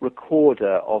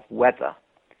recorder of weather,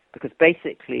 because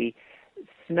basically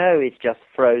snow is just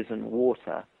frozen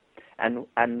water, and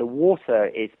the water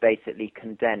is basically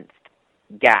condensed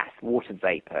gas, water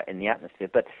vapor in the atmosphere.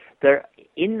 But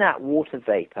in that water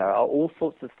vapor are all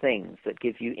sorts of things that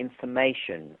give you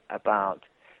information about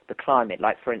the climate,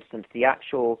 like, for instance, the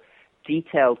actual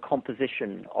detailed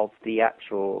composition of the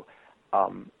actual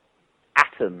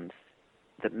atoms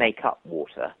that make up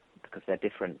water, because they're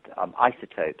different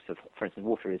isotopes of, for instance,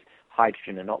 water is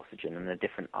hydrogen and oxygen, and there are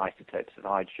different isotopes of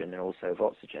hydrogen and also of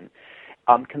oxygen,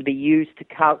 can be used to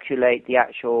calculate the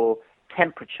actual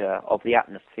temperature of the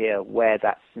atmosphere where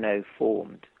that snow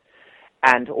formed.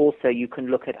 And also you can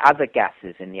look at other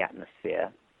gases in the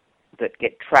atmosphere that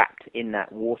get trapped in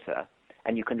that water,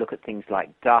 and you can look at things like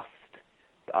dust,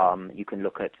 you can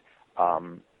look at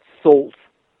salt,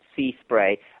 sea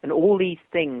spray, and all these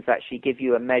things actually give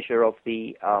you a measure of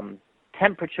the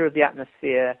temperature of the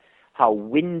atmosphere, how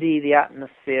windy the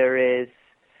atmosphere is,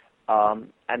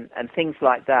 and things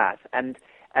like that.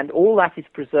 And all that is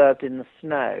preserved in the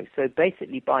snow. So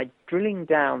basically by drilling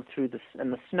down through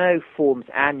and the snow forms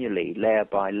annually, layer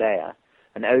by layer,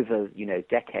 and over,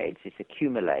 decades it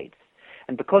accumulates.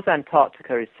 And because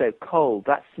Antarctica is so cold,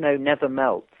 that snow never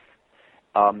melts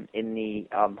in the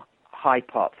high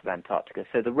parts of Antarctica.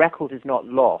 So the record is not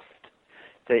lost.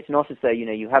 So it's not as though,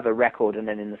 you have a record and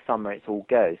then in the summer it all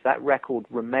goes. That record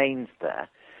remains there.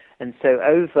 And so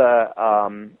over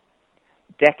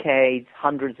decades,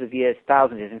 hundreds of years,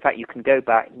 thousands of years, in fact, you can go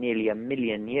back nearly 1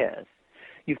 million years,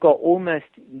 you've got almost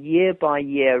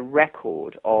year-by-year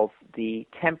record of the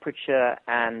temperature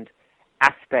and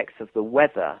aspects of the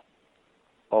weather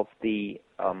of the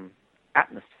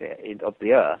atmosphere, of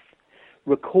the Earth,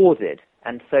 recorded.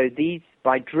 And so these,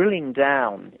 by drilling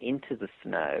down into the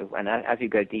snow, and as you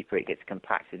go deeper it gets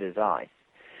compacted as ice,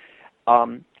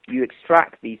 you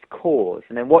extract these cores,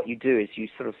 and then what you do is you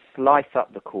sort of slice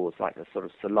up the cores like a sort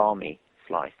of salami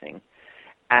slicing,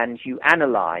 and you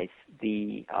analyze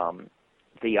the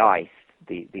ice,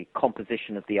 the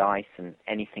composition of the ice and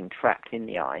anything trapped in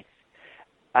the ice,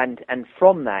 and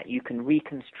from that you can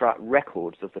reconstruct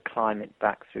records of the climate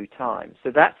back through time.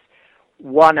 So that's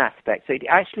one aspect. So it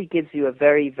actually gives you a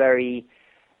very, very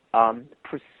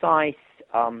precise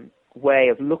way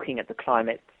of looking at the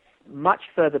climate much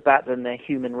further back than the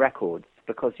human records,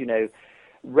 because,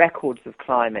 records of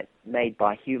climate made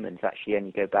by humans actually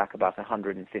only go back about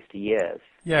 150 years.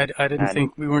 Yeah, I didn't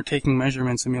think we weren't taking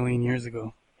measurements a million years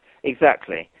ago.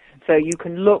 Exactly. So you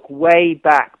can look way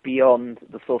back beyond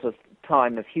the sort of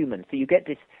time of humans. So you get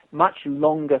this much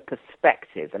longer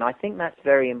perspective, and I think that's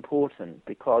very important,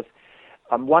 because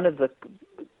one of the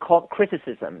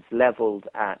criticisms leveled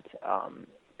at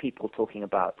people talking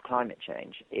about climate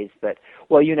change is that,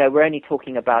 well, we're only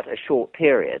talking about a short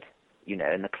period,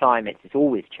 and the climate is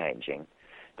always changing.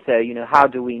 So, how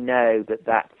do we know that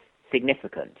that's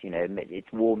significant? It's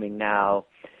warming now,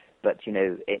 but,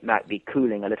 it might be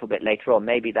cooling a little bit later on.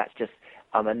 Maybe that's just,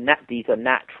 these are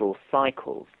natural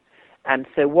cycles. And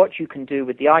so what you can do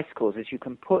with the ice cores is you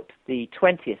can put the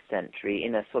 20th century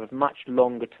in a sort of much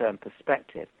longer-term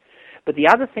perspective. But the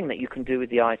other thing that you can do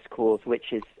with the ice cores,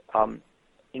 which is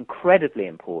incredibly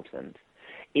important,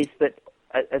 is that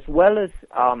as well as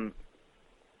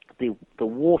the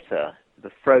water,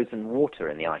 the frozen water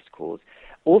in the ice cores,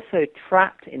 also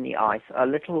trapped in the ice are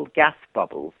little gas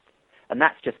bubbles. And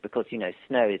that's just because,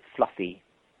 snow is fluffy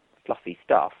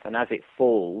stuff. And as it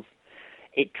falls,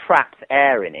 it traps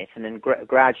air in it. And then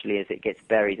gradually, as it gets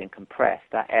buried and compressed,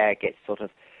 that air gets sort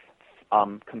of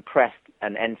compressed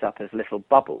and ends up as little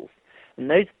bubbles. And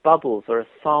those bubbles are a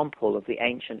sample of the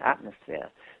ancient atmosphere.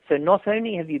 So not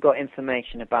only have you got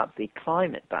information about the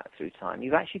climate back through time,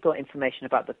 you've actually got information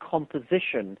about the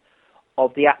composition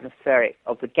of the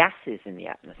gases in the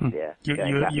atmosphere.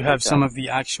 You have some of the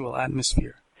actual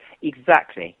atmosphere.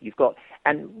 Exactly. You've got,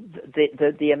 and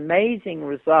the amazing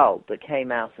result that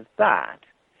came out of that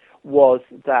was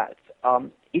that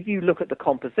if you look at the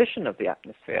composition of the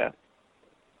atmosphere,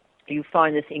 you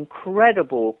find this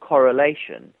incredible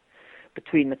correlation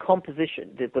between the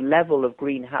composition, the level of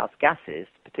greenhouse gases,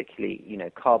 particularly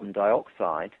carbon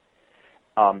dioxide,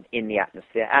 in the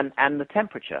atmosphere, and the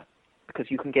temperature,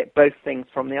 because you can get both things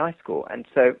from the ice core. And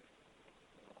so,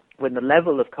 when the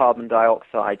level of carbon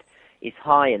dioxide is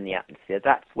high in the atmosphere,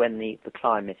 that's when the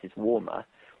climate is warmer.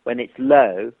 When it's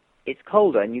low, it's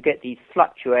colder, and you get these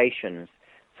fluctuations,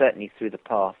 certainly through the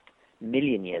past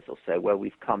million years or so, where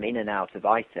we've come in and out of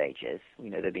ice ages.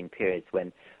 There have been periods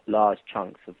when large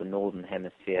chunks of the northern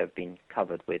hemisphere have been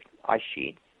covered with ice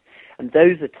sheets. And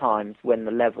those are times when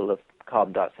the level of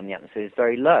carbon dioxide in the atmosphere is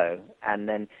very low. And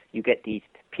then you get these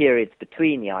periods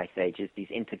between the ice ages, these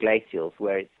interglacials,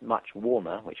 where it's much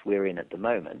warmer, which we're in at the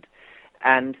moment.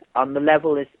 And the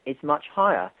level is much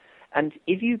higher. And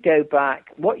if you go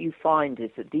back, what you find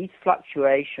is that these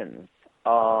fluctuations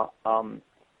are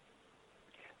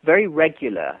very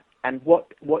regular. And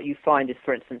what you find is,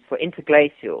 for instance, for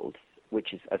interglacials,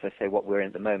 which is, as I say, what we're in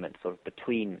at the moment, sort of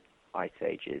between ice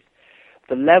ages,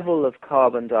 the level of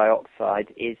carbon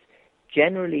dioxide is,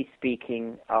 generally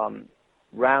speaking,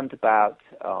 round about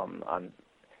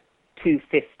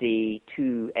 250,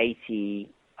 280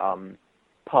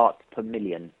 parts per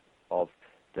million of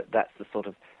that's the sort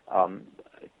of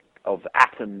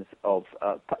atoms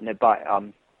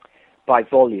by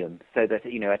volume, so that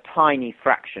a tiny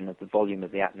fraction of the volume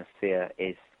of the atmosphere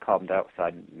is carbon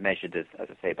dioxide, measured as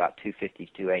I say, about 250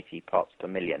 to 280 parts per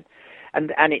million,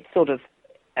 and it's sort of,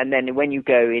 and then when you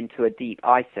go into a deep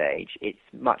ice age, it's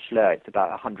much lower. It's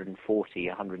about 140,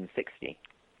 160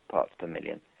 parts per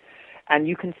million, and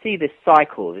you can see this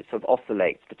cycle. It sort of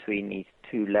oscillates between these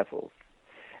two levels,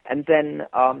 and then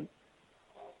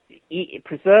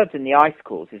preserved in the ice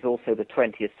cores is also the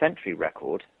 20th century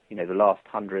record. The last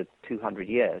 100, 200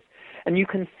 years. And you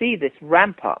can see this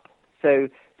ramp up. So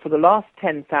for the last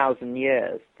 10,000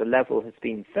 years, the level has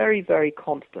been very, very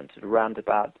constant at around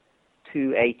about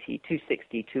 280,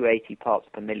 260, 280 parts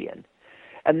per million.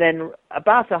 And then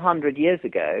about 100 years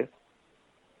ago,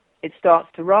 it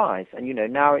starts to rise. And,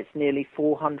 now it's nearly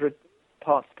 400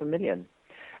 parts per million.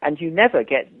 And you never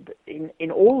get,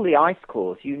 in all the ice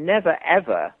cores, you never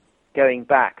ever, going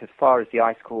back as far as the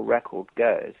ice core record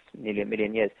goes, nearly a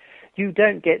million years, you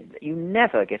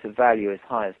never get a value as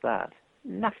high as that.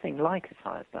 Nothing like as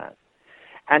high as that.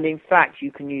 And in fact,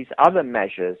 you can use other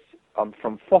measures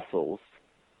from fossils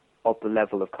of the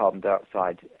level of carbon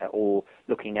dioxide, or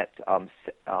looking at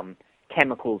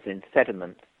chemicals in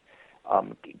sediments.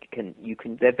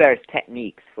 There are various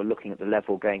techniques for looking at the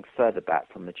level going further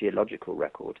back from the geological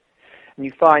record. And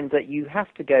you find that you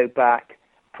have to go back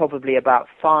probably about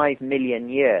 5 million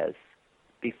years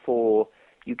before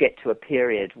you get to a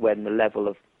period when the level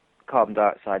of carbon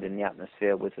dioxide in the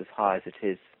atmosphere was as high as it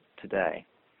is today.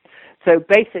 So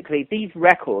basically, these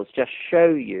records just show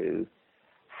you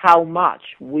how much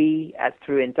we,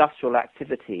 through industrial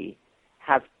activity,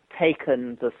 have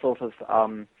taken the sort of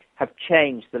have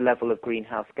changed the level of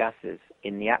greenhouse gases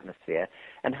in the atmosphere,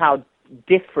 and how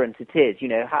different it is.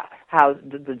 How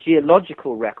the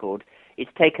geological record,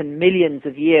 it's taken millions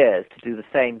of years to do the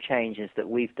same changes that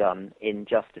we've done in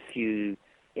just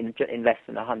in less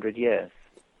than 100 years.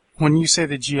 When you say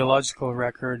the geological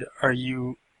record, are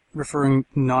you referring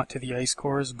not to the ice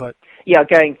cores, but... Yeah,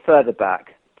 going further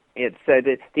back. So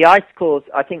the ice cores,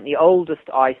 I think the oldest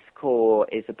ice core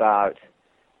is about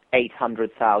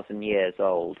 800,000 years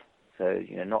old, so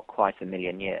not quite a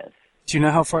million years. Do you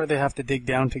know how far they have to dig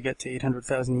down to get to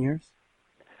 800,000 years?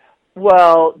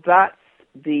 Well, that's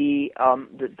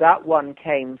that one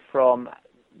came from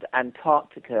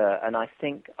Antarctica, and I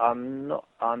think I'm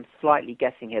slightly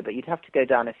guessing here, but you'd have to go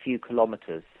down a few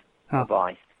kilometers of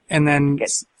ice. And then,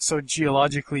 so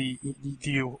geologically,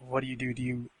 what do you do? Do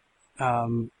you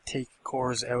take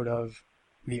cores out of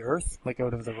the earth, like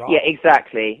out of the rock? Yeah,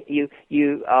 exactly. You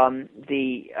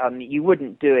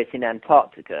wouldn't do it in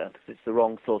Antarctica because it's the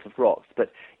wrong sort of rocks,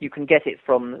 but you can get it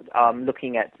from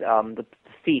looking at the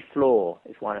sea floor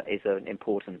is an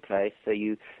important place. So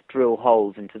you drill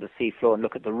holes into the sea floor and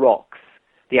look at the rocks,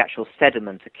 the actual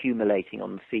sediment accumulating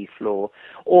on the sea floor.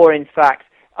 Or in fact,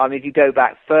 if you go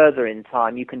back further in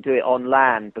time, you can do it on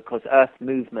land because Earth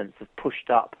movements have pushed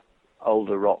up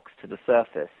older rocks to the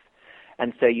surface.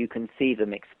 And so you can see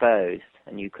them exposed,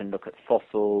 and you can look at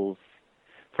fossils.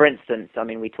 For instance,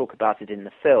 we talk about it in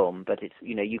the film, but it's,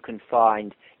 you can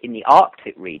find in the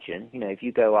Arctic region, if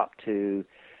you go up to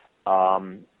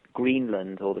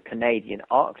Greenland or the Canadian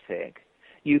Arctic,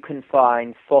 you can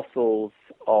find fossils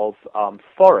of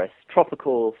forests,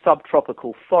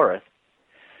 subtropical forests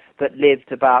that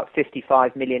lived about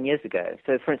 55 million years ago.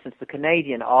 So, for instance, the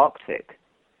Canadian Arctic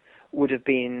would have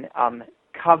been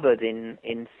covered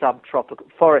in subtropical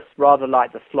forests, rather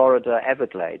like the Florida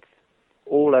Everglades,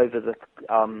 all over the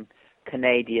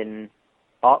Canadian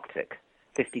Arctic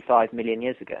 55 million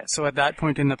years ago. So at that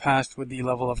point in the past, would the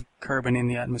level of carbon in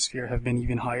the atmosphere have been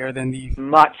even higher than the...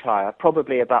 Much higher,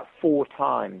 probably about 4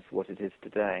 times what it is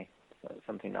today,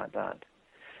 something like that.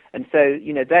 And so,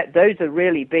 those are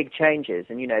really big changes,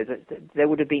 and, there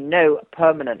would have been no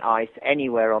permanent ice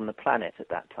anywhere on the planet at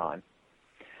that time.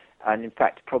 And in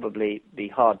fact, probably be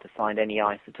hard to find any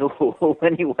ice at all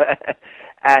anywhere.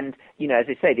 And, as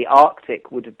I say, the Arctic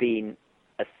would have been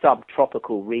a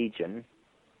subtropical region,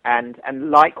 and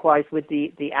likewise with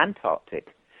the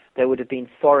Antarctic. There would have been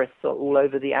forests all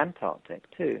over the Antarctic,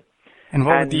 too. And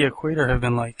what would the equator have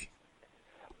been like?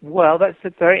 Well, that's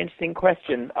a very interesting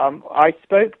question. I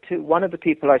spoke to one of the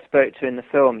people I spoke to in the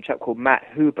film, a chap called Matt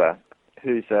Huber,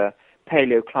 who's a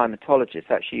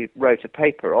paleoclimatologist, actually wrote a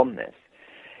paper on this.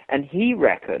 And he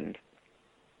reckoned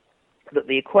that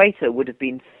the equator would have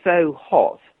been so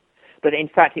hot that, in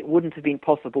fact, it wouldn't have been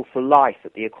possible for life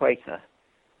at the equator.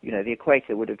 The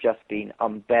equator would have just been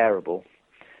unbearable.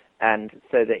 And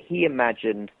so that he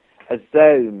imagined a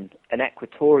zone, an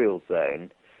equatorial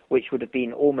zone, which would have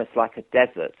been almost like a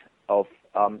desert of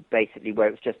basically where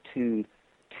it was just too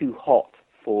hot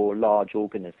for large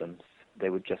organisms. They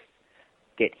would just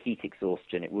get heat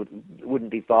exhaustion. It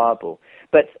wouldn't be viable.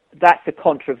 But that's a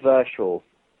controversial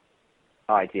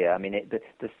idea.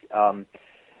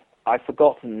 I've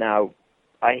forgotten now.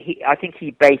 I think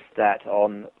he based that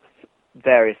on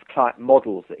various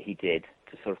models that he did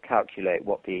to sort of calculate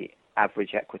what the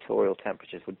average equatorial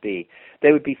temperatures would be.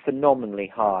 They would be phenomenally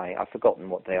high. I've forgotten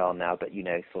what they are now, but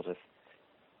sort of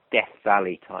Death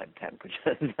Valley type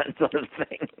temperatures, that sort of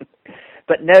thing.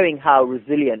 But knowing how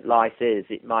resilient life is,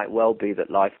 it might well be that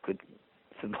life could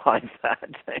survive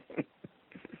that.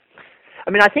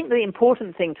 I think the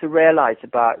important thing to realize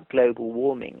about global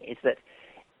warming is that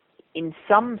in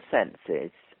some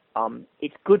senses,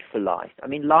 it's good for life.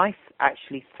 Life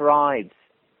actually thrives.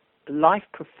 Life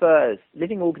prefers,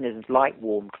 living organisms like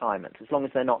warm climates, as long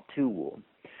as they're not too warm.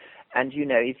 And,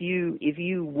 if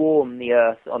you warm the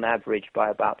Earth on average by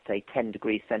about, say, 10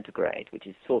 degrees centigrade, which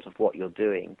is sort of what you're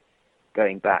doing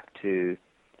going back to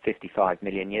 55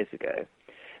 million years ago,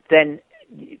 then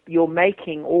you're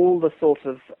making all the sort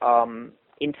of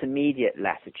intermediate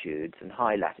latitudes and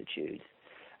high latitudes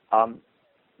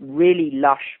really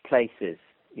lush places.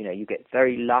 You get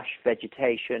very lush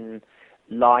vegetation,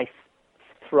 life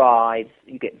thrives,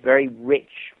 you get very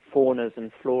rich faunas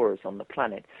and floras on the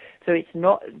planet. So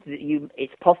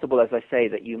it's possible, as I say,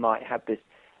 that you might have this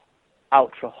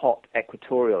ultra-hot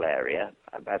equatorial area.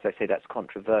 As I say, that's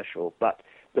controversial, but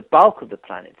the bulk of the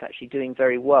planet's actually doing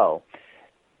very well.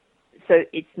 So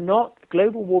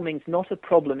global warming's not a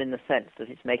problem in the sense that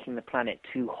it's making the planet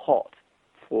too hot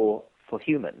for for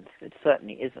humans. It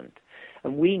certainly isn't.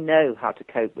 And we know how to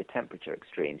cope with temperature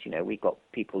extremes. We've got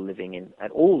people living at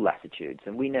all latitudes,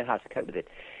 and we know how to cope with it.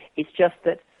 It's just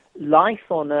that life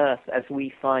on Earth as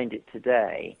we find it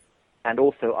today, and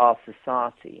also our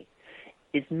society,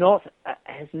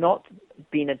 has not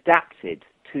been adapted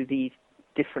to these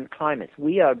different climates.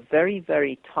 We are very,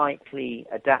 very tightly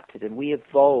adapted, and we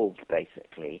evolved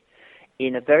basically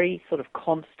in a very sort of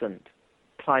constant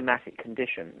climatic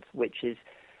conditions, which is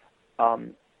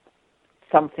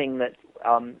something that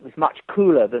is much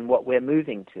cooler than what we're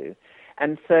moving to.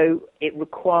 And so it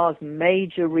requires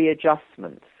major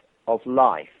readjustments of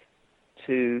life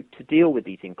to deal with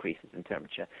these increases in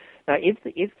temperature. Now, if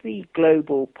the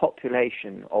global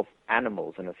population of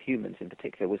animals and of humans in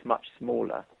particular was much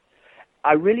smaller,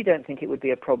 I really don't think it would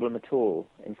be a problem at all.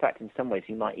 In fact, in some ways,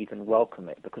 you might even welcome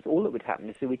it, because all that would happen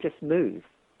is that we just move,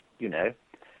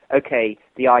 Okay,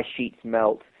 the ice sheets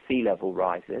melt, sea level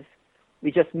rises.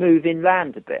 We just move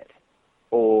inland a bit.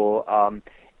 Or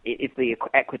if the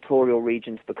equatorial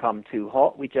regions become too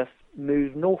hot, we just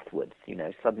move northwards.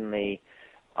 Suddenly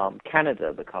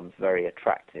Canada becomes very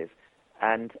attractive.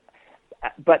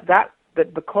 But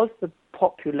because the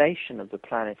population of the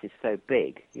planet is so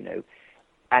big,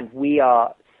 and we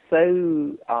are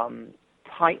so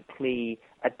tightly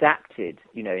adapted,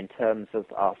 in terms of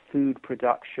our food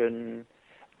production,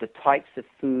 the types of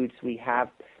foods we have,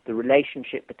 the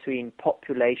relationship between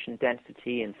population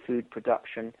density and food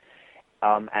production,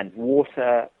 and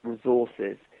water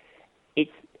resources,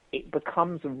 it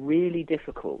becomes really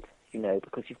difficult,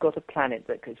 because you've got a planet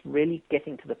that is really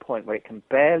getting to the point where it can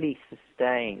barely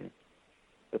sustain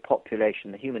the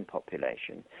population, the human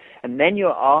population. And then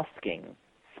you're asking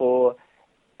for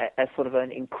a sort of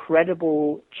an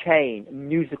incredible chain,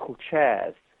 musical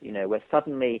chairs, where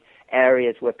suddenly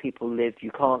areas where people live,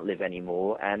 you can't live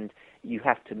anymore, and you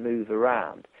have to move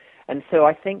around. And so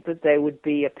I think that there would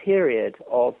be a period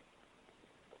of,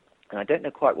 and I don't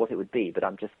know quite what it would be, but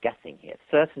I'm just guessing here,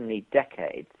 certainly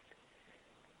decades,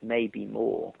 maybe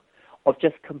more, of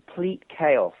just complete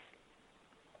chaos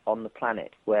on the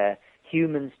planet, where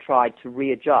humans tried to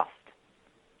readjust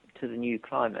to the new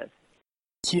climate.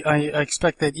 I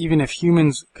expect that even if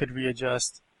humans could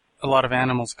readjust, a lot of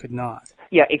animals could not.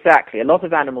 Yeah, exactly. A lot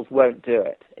of animals won't do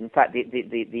it. In fact,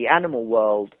 the animal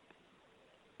world,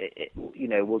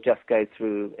 will just go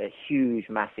through a huge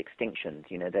mass extinctions.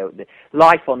 The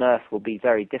life on Earth will be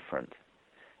very different,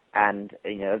 and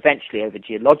eventually, over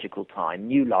geological time,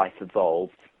 new life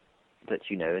evolves that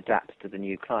adapts to the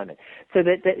new climate. So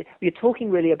that we're talking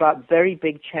really about very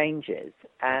big changes,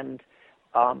 and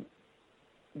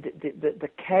the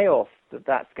chaos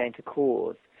that's going to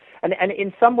cause. And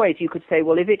in some ways you could say,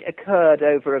 well, if it occurred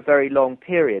over a very long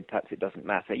period, perhaps it doesn't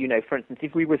matter. For instance,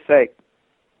 if we were, say,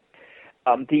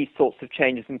 these sorts of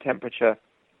changes in temperature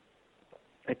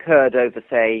occurred over,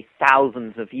 say,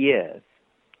 thousands of years,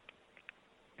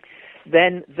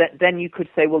 then you could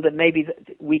say, well, that maybe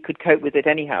we could cope with it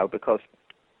anyhow, because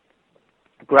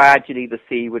gradually the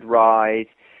sea would rise,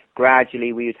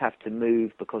 gradually we would have to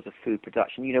move because of food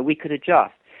production. We could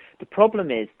adjust. The problem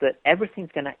is that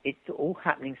it's all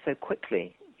happening so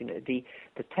quickly. The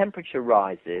temperature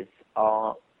rises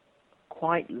are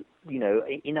quite, in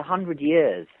 100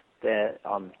 years, they're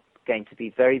going to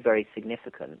be very, very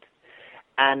significant.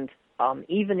 And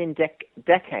even in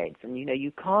decades, and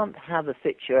you can't have a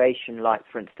situation like,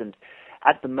 for instance,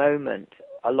 at the moment,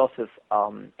 a lot of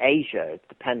Asia is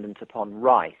dependent upon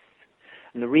rice.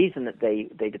 And the reason that they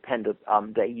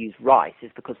use rice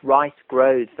is because rice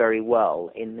grows very well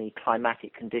in the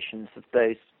climatic conditions of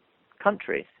those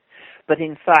countries. But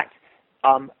in fact,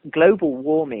 global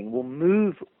warming will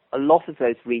move a lot of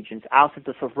those regions out of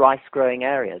the sort of rice-growing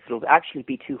areas. It'll actually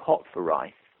be too hot for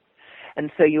rice.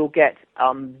 And so you'll get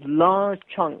large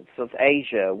chunks of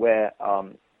Asia where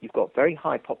you've got very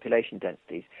high population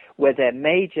densities, where their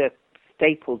major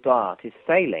staple diet is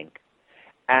failing.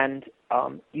 And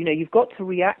you've got to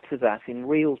react to that in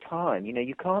real time.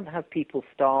 You can't have people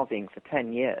starving for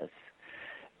 10 years.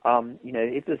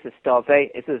 If there's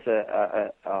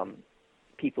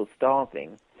people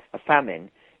starving, a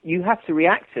famine, you have to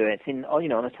react to it in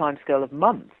on a time scale of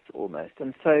months almost.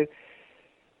 And so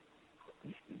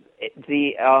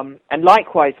and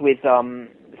likewise with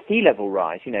sea level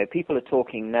rise, people are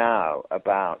talking now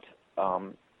about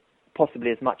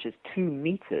possibly as much as 2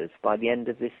 meters by the end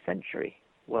of this century.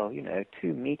 Well,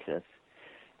 2 meters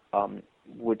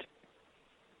would,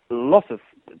 a lot of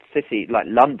cities like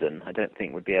London, I don't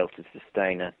think would be able to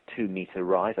sustain a 2-meter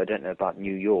rise. I don't know about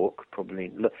New York,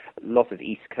 probably a lot of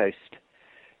East Coast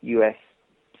US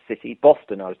city.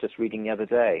 Boston, I was just reading the other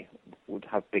day, would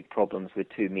have big problems with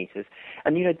 2 meters.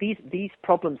 And these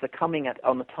problems are coming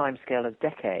on the timescale of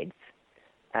decades,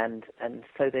 and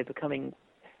so they're becoming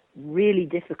really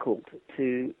difficult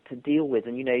to deal with.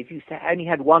 And if you only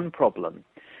had one problem,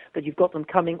 but you've got them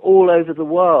coming all over the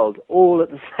world, all at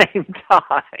the same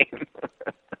time.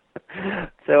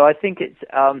 So I think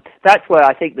that's where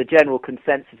I think the general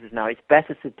consensus is now. It's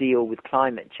better to deal with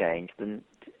climate change than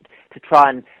to try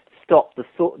and stop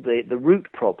the root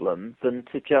problem than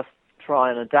to just try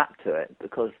and adapt to it,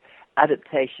 because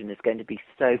adaptation is going to be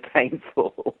so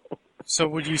painful. So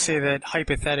would you say that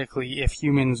hypothetically, if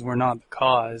humans were not the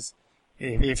cause,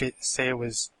 if it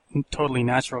was totally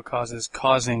natural causes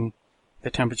causing the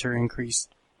temperature increase,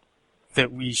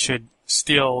 that we should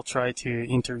still try to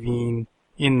intervene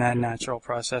in that natural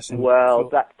process? Well,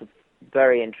 that's a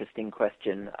very interesting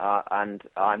question, and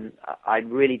I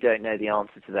really don't know the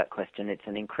answer to that question. It's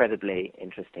an incredibly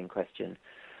interesting question.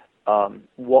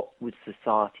 What would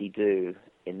society do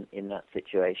in that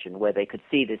situation where they could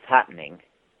see this happening?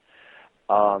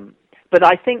 But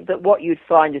I think that what you'd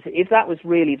find is if that was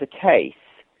really the case,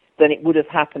 then it would have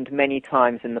happened many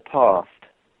times in the past.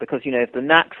 Because, if the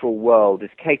natural world is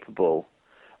capable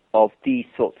of these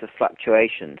sorts of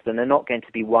fluctuations, then they're not going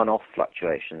to be one-off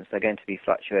fluctuations. They're going to be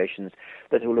fluctuations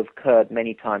that will have occurred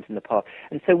many times in the past.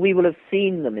 And so we will have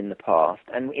seen them in the past.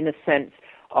 And in a sense,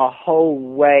 our whole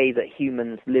way that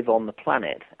humans live on the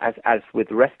planet, as with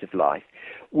the rest of life,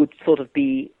 would sort of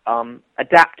be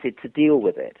adapted to deal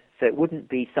with it. So it wouldn't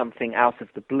be something out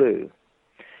of the blue.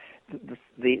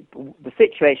 The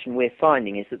situation we're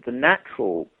finding is that the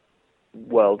natural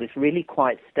world is really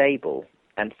quite stable,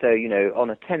 and so on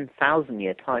a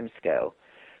 10,000-year timescale,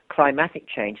 climatic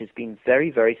change has been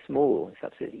very, very small. It's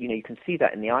absolutely, you can see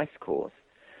that in the ice cores.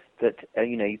 That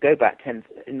you go back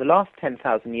in the last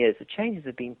 10,000 years, the changes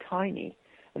have been tiny,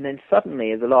 and then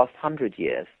suddenly, in the last 100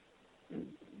 years,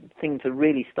 things are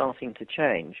really starting to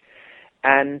change,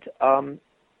 and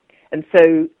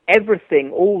so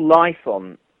everything, all life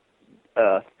on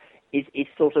Earth, is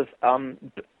sort of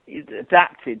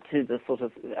adapted to the sort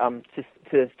of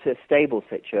to a stable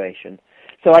situation.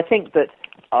 So I think that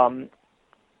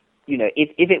if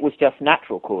it was just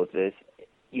natural causes,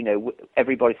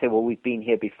 everybody say, well, we've been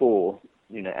here before,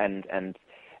 and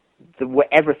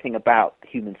everything about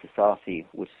human society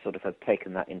would sort of have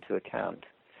taken that into account.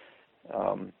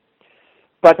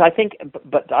 But I think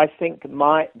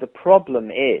the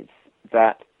problem is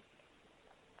that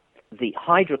the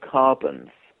hydrocarbons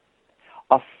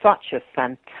are such a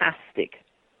fantastic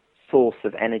source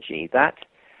of energy. That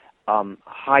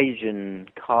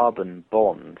hydrogen-carbon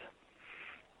bond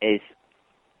is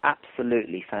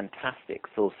absolutely fantastic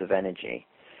source of energy.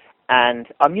 And,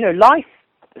 life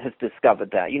has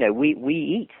discovered that. We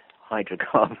eat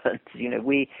hydrocarbons.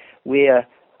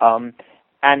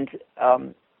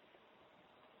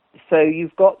 So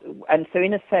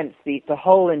in a sense, the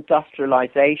whole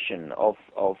industrialization of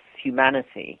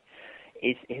humanity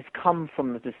has come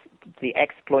from the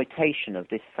exploitation of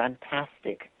this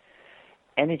fantastic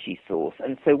energy source,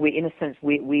 and so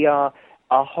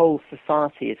our whole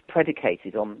society is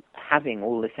predicated on having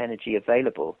all this energy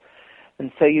available,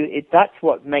 and so that's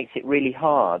what makes it really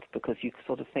hard, because you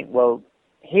sort of think, well,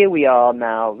 here we are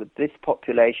now with this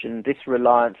population, this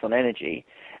reliance on energy,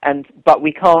 but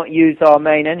we can't use our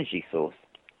main energy source,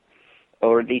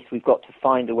 or at least we've got to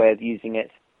find a way of using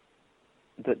it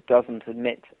that doesn't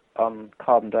emit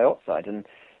carbon dioxide, and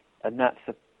that's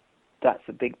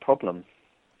a big problem.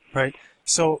 Right.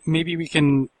 So maybe we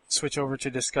can switch over to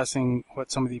discussing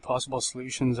what some of the possible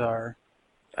solutions are.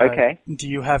 Okay. Do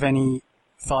you have any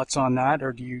thoughts on that,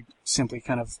 or do you simply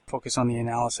kind of focus on the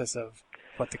analysis of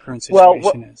what the current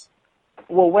situation is?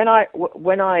 Well, when I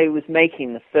was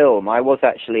making the film, I was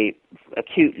actually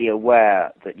acutely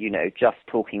aware that just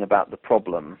talking about the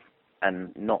problem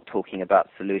and not talking about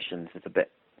solutions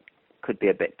could be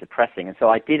a bit depressing, and so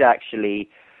I did actually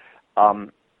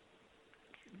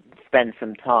spend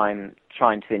some time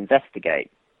trying to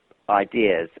investigate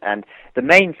ideas. And the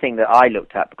main thing that I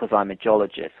looked at, because I'm a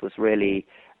geologist, was really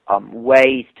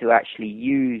ways to actually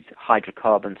use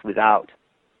hydrocarbons without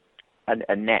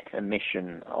a net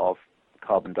emission of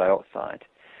carbon dioxide.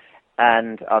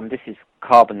 And this is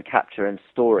carbon capture and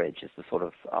storage is the sort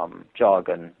of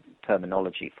jargon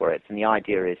terminology for it. And the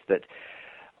idea is that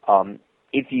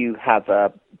if you have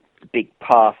a big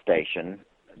power station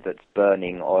that's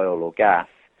burning oil or gas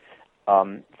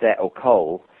or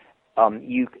coal,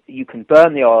 you can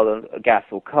burn the oil, or gas,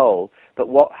 or coal, but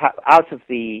out of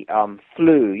the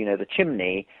flue, the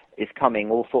chimney, is coming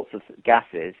all sorts of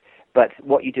gases. But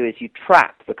what you do is you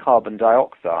trap the carbon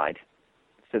dioxide,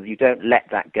 so that you don't let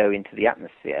that go into the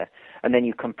atmosphere, and then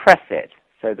you compress it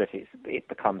so that it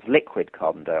becomes liquid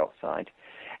carbon dioxide,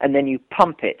 and then you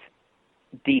pump it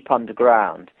deep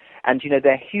underground. And,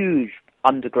 they're huge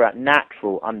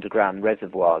natural underground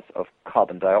reservoirs of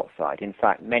carbon dioxide. In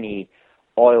fact, many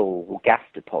oil or gas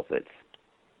deposits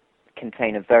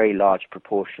contain a very large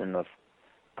proportion of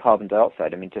carbon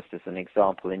dioxide. I mean, just as an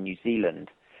example, in New Zealand,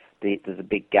 there's a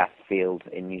big gas field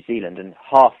in New Zealand, and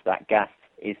half that gas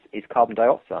is carbon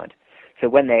dioxide. So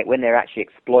when they're actually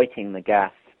exploiting the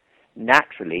gas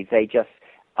naturally, they just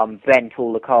vent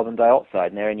all the carbon dioxide,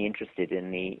 and they're only interested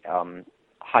in the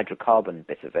hydrocarbon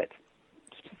bit of it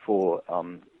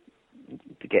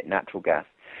to get natural gas.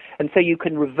 And so you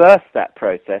can reverse that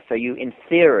process. So you, in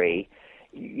theory,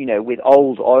 with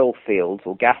old oil fields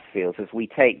or gas fields, as we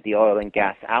take the oil and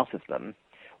gas out of them,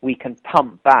 we can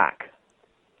pump back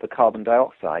the carbon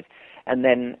dioxide. And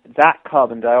then that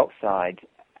carbon dioxide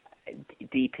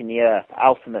deep in the earth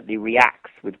ultimately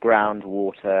reacts with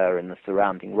groundwater and the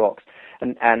surrounding rocks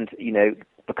and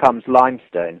becomes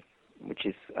limestone, which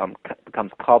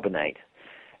becomes carbonate.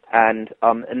 And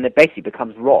it basically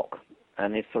becomes rock,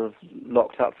 and is sort of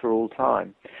locked up for all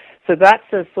time. So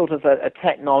that's a sort of a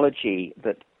technology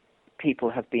that people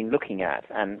have been looking at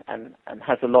and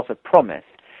has a lot of promise.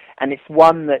 And it's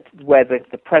one where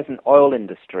the present oil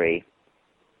industry,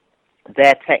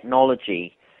 their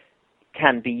technology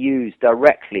can be used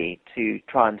directly to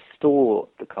try and store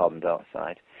the carbon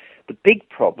dioxide. The big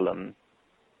problem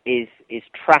is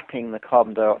trapping the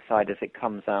carbon dioxide as it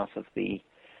comes out of the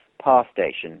power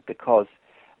station, because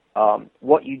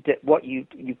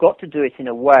you've got to do it in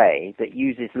a way that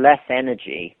uses less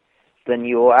energy than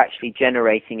you're actually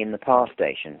generating in the power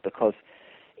station, because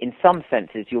in some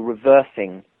senses you're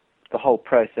reversing the whole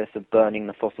process of burning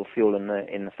the fossil fuel in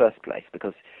the first place,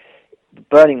 because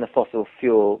burning the fossil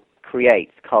fuel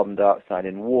creates carbon dioxide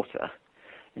in water,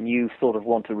 and you sort of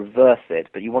want to reverse it,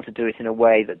 but you want to do it in a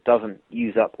way that doesn't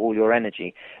use up all your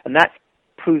energy. And that's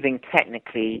proving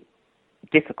technically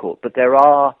difficult, but there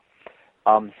are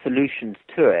solutions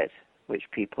to it which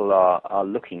people are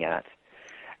looking at.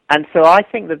 And so I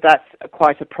think that's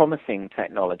quite a promising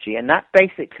technology, and that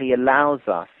basically allows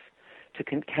us to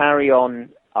carry on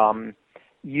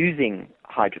using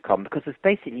hydrocarbon, because there's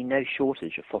basically no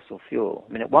shortage of fossil fuel.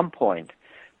 I mean, at one point,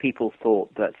 people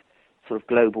thought that sort of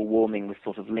global warming was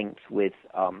sort of linked with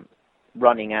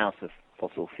running out of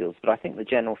fossil fuels, but I think the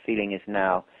general feeling is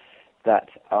now that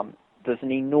there's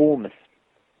an enormous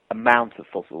amount of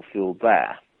fossil fuel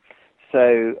there.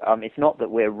 So it's not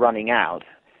that we're running out.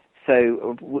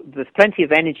 So there's plenty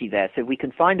of energy there, so we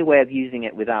can find a way of using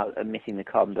it without emitting the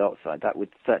carbon dioxide. That would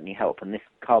certainly help, and this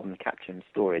carbon capture and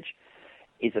storage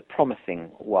is a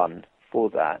promising one for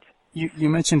that. You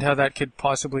mentioned how that could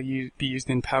possibly be used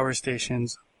in power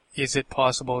stations. Is it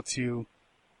possible to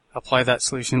apply that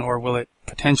solution, or will it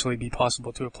potentially be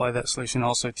possible to apply that solution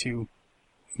also to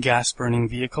gas-burning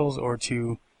vehicles or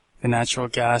to the natural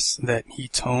gas that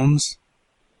heats homes?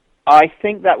 I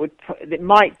think it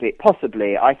might be,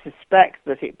 possibly. I suspect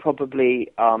that it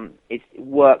probably it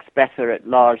works better at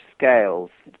large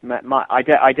scales. I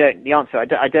don't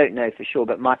know for sure,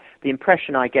 but the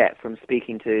impression I get from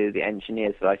speaking to the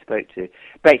engineers that I spoke to,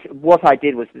 basically what I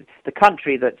did was the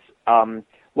country that's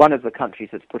one of the countries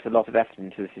that's put a lot of effort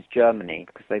into this is Germany,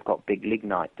 because they've got big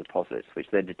lignite deposits which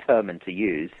they're determined to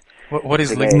use. What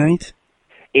is lignite?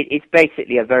 It's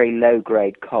basically a very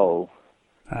low-grade coal.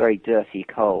 Very dirty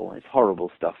coal. It's horrible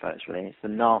stuff, actually. It's the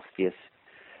nastiest,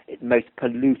 most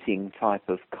polluting type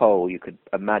of coal you could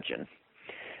imagine.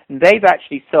 And they've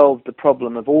actually solved the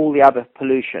problem of all the other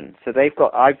pollution. So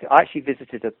I've actually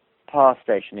visited a power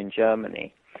station in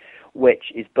Germany,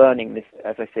 which is burning this,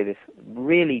 as I say, this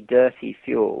really dirty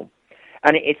fuel.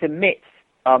 And it emits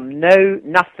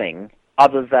nothing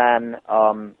other than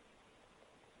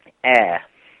air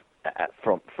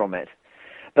from it.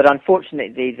 But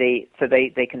unfortunately,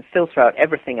 they can filter out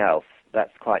everything else.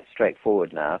 That's quite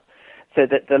straightforward now. So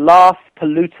that the last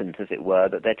pollutant, as it were,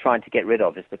 that they're trying to get rid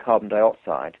of is the carbon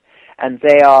dioxide, and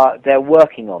they're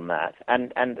working on that.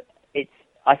 And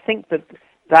I think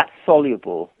that's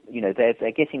soluble.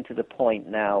 They're getting to the point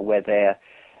now where they're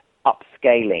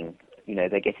upscaling.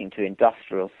 They're getting to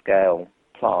industrial scale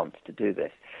plants to do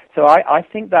this. So I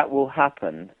think that will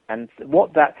happen, and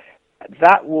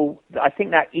I think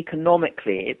that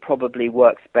economically it probably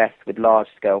works best with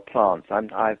large-scale plants.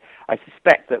 I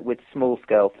suspect that with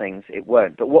small-scale things it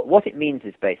won't. But what it means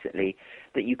is basically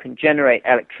that you can generate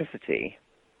electricity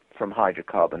from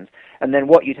hydrocarbons, and then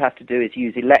what you'd have to do is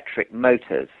use electric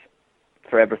motors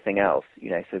for everything else.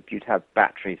 So you'd have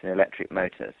batteries and electric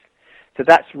motors. So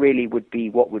that's really would be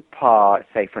what would power,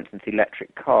 say, for instance,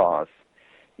 electric cars.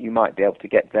 You might be able to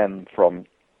get them from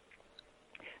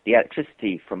the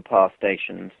electricity from power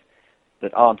stations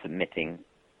that aren't emitting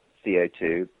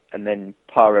CO2, and then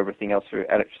power everything else through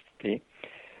electricity.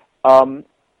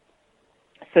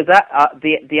 So that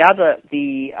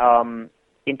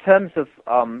in terms of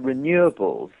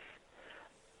renewables,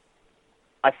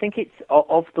 I think it's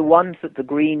of the ones that the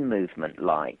green movement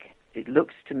like. It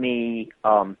looks to me,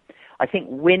 I think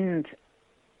wind.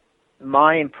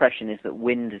 My impression is that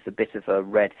wind is a bit of a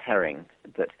red herring.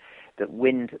 That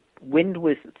wind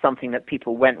was something that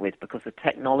people went with because the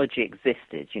technology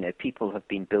existed. You know, people have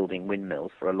been building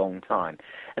windmills for a long time,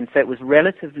 and so it was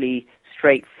relatively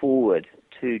straightforward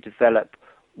to develop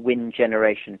wind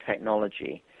generation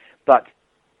technology. But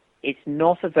it's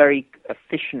not a very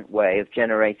efficient way of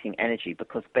generating energy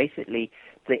because basically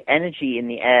the energy in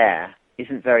the air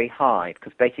isn't very high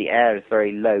because basically air is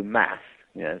very low mass.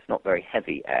 You know, it's not very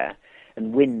heavy air,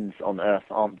 and winds on Earth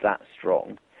aren't that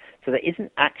strong. So there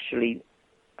isn't actually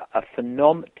a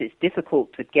phenomenon. It's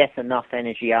difficult to get enough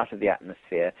energy out of the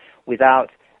atmosphere without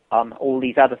all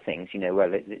these other things. You know,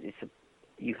 well,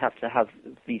 you have to have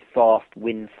these vast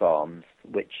wind farms,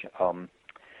 which,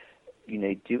 you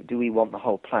know, do we want the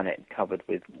whole planet covered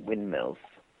with windmills?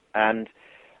 And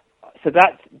so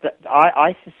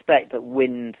I suspect that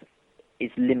wind is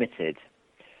limited.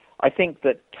 I think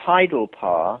that tidal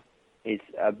power is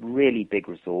a really big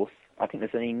resource. I think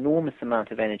there's an enormous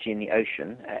amount of energy in the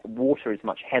ocean. Water is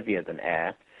much heavier than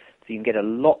air, so you can get a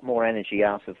lot more energy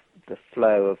out of the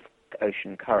flow of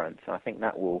ocean currents. I think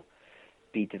that will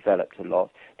be developed a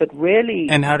lot. But really...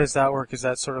 And how does that work? Is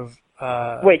that sort of...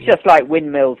 well, it's just like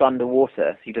windmills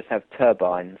underwater. So you just have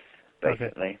turbines, basically.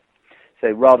 Okay. So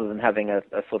rather than having a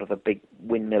sort of a big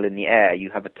windmill in the air,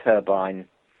 you have a turbine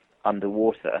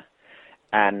underwater.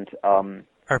 And...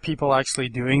 are people actually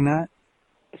doing that?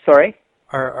 Sorry?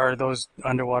 Are those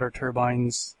underwater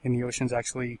turbines in the oceans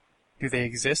actually, do they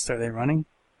exist? Are they running?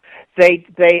 They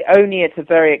only at a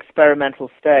very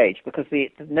experimental stage because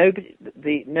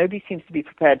nobody seems to be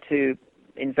prepared to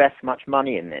invest much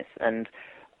money in this, and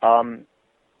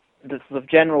the sort of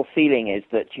general feeling is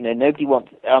that, you know, nobody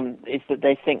wants is that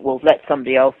they think, well, let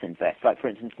somebody else invest. Like for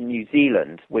instance, in New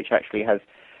Zealand, which actually has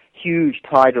huge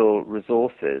tidal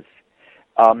resources.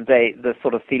 The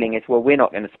sort of feeling is, well, we're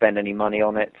not going to spend any money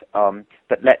on it,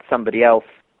 but let somebody else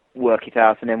work it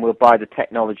out, and then we'll buy the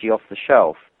technology off the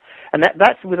shelf. And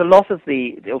that's with a lot of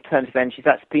the alternative energies.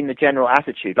 That's been the general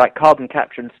attitude. Like carbon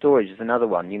capture and storage is another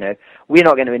one. You know, we're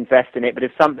not going to invest in it, but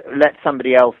let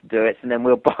somebody else do it, and then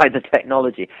we'll buy the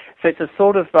technology. So it's a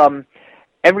sort of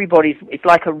it's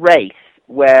like a race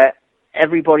where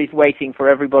everybody's waiting for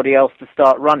everybody else to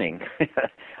start running.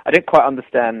 I don't quite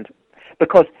understand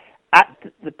because. At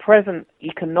the present,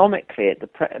 economically,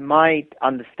 my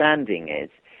understanding is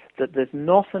that there's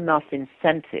not enough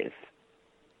incentive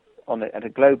at a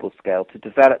global scale to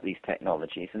develop these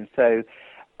technologies, and so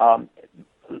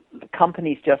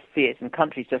companies just see it and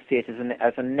countries just see it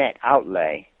as a net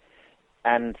outlay.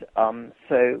 And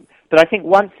but I think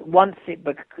once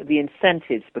the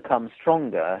incentives become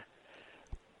stronger,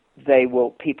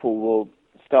 people will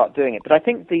start doing it. But I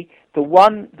think the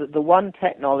one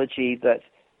technology that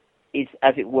is,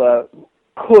 as it were,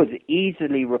 could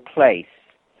easily replace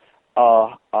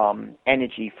our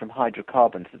energy from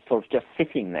hydrocarbons that's sort of just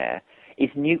sitting there, is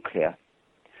nuclear.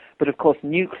 But of course,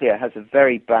 nuclear has a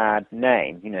very bad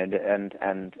name, you know,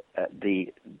 and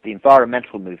the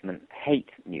environmental movement hate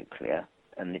nuclear,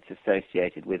 and it's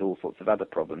associated with all sorts of other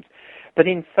problems. But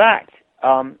in fact,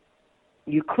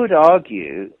 you could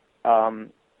argue,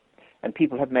 and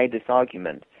people have made this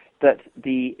argument, that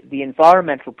the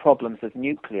environmental problems of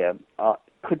nuclear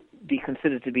could be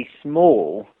considered to be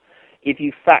small if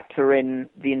you factor in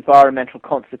the environmental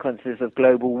consequences of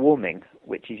global warming,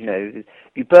 which is, you know,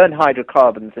 you burn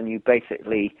hydrocarbons and you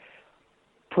basically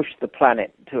push the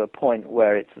planet to a point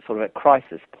where it's a sort of a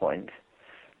crisis point.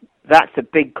 That's a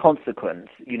big consequence,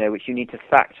 you know, which you need to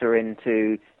factor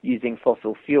into using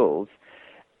fossil fuels.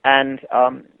 And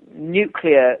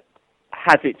nuclear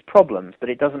has its problems, but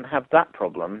it doesn't have that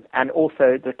problem, and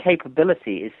also the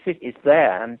capability is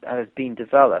there and has been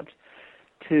developed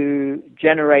to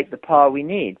generate the power we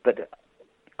need. But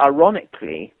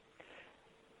ironically,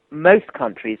 most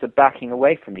countries are backing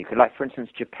away from nuclear. Like, for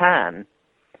instance, Japan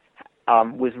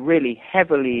was really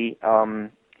heavily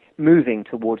moving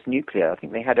towards nuclear. I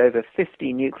think they had over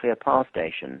 50 nuclear power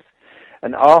stations,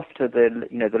 and after the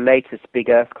latest big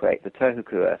earthquake, the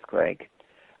Tohoku earthquake,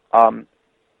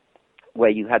 where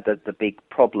you had the big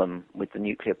problem with the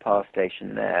nuclear power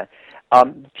station there.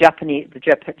 The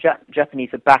Japanese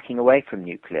are backing away from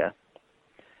nuclear,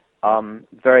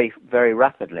 very, very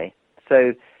rapidly.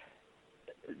 So,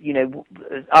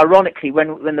 ironically,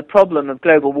 when the problem of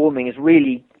global warming is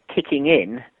really kicking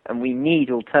in and we need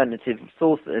alternative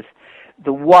sources,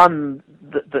 the one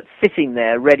that's sitting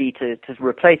there ready to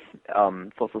replace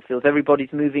fossil fuels,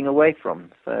 everybody's moving away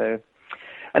from. So,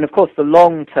 and of course, the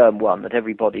long-term one that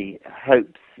everybody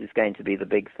hopes is going to be the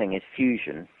big thing is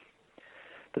fusion.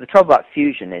 But the trouble about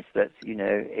fusion is that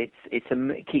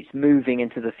it keeps moving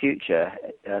into the future,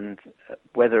 and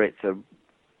whether it's a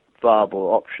viable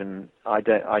option, I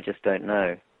just don't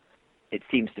know. It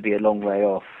seems to be a long way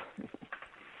off.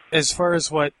 As far as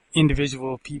what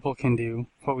individual people can do,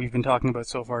 what we've been talking about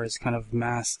so far is kind of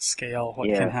mass scale, what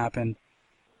can happen.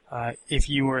 If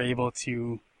you were able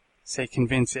to, say,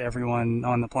 convince everyone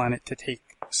on the planet to take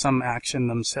some action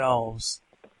themselves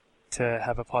to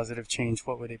have a positive change,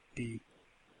 what would it be?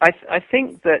 I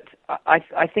think that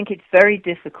I think it's very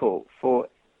difficult for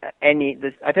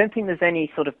I don't think there's any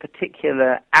sort of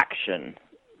particular action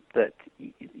that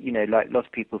like lots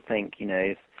of people think.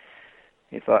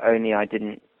 If I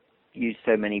didn't use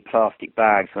so many plastic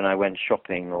bags when I went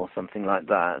shopping or something like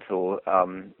that, or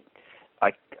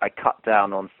I cut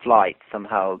down on flights,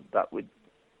 somehow that would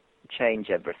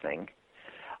change everything.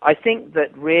 I think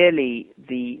that really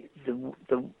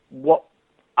what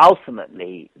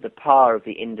ultimately the power of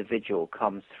the individual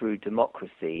comes through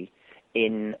democracy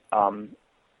in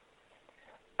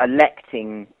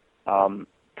electing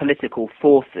political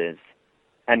forces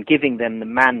and giving them the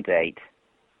mandate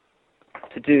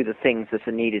to do the things that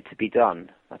are needed to be done.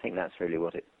 I think that's really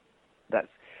that's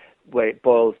where it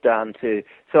boils down to.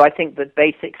 So I think that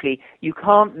basically you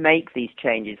can't make these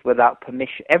changes without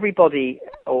permission. Everybody,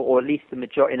 or at least the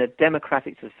majority, in a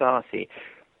democratic society,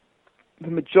 the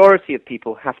majority of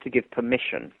people have to give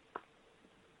permission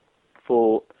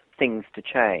for things to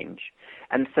change.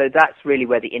 And so that's really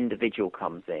where the individual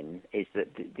comes in, is that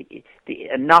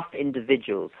enough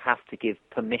individuals have to give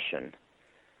permission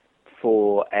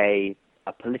for a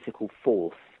political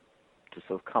force to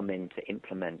sort of come in to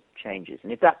implement changes.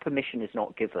 And if that permission is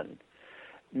not given,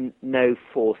 no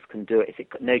force can do it.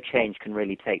 No change can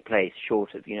really take place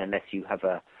short of, unless you have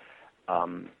a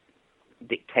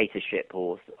dictatorship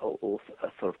or a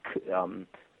sort of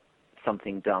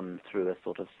something done through a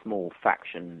sort of small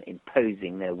faction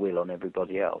imposing their will on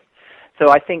everybody else. So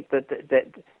I think that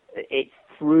it's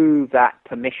through that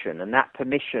permission, and that's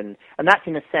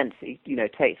in a sense,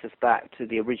 takes us back to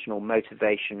the original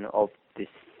motivation of this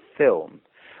film,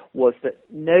 was that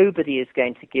nobody is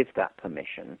going to give that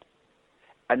permission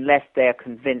unless they're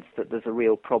convinced that there's a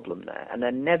real problem there, and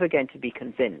they're never going to be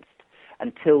convinced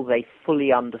until they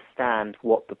fully understand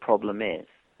what the problem is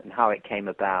and how it came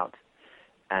about,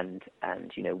 and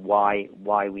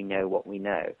why we know what we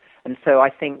know. And so I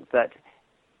think that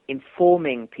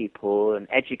informing people and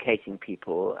educating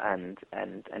people and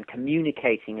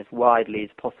communicating as widely as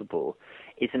possible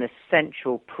is an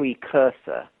essential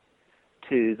precursor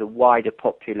to the wider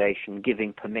population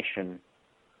giving permission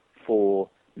for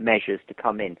measures to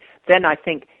come in. Then I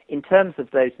think in terms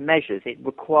of those measures, it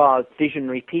requires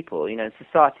visionary people. In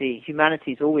society,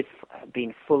 humanity's always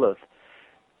been full of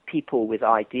people with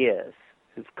ideas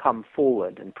who've come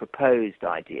forward and proposed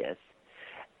ideas.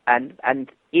 And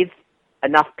if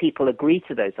enough people agree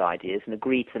to those ideas and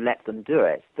agree to let them do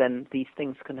it, then these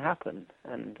things can happen.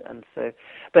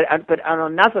 But on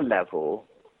another level,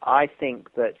 I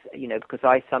think that, because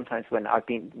I sometimes, when I've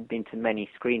been to many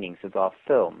screenings of our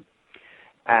film,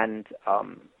 and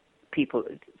people,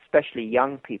 especially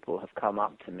young people, have come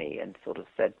up to me and sort of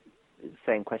said the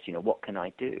same question, what can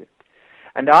I do?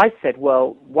 And I said,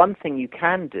 well, one thing you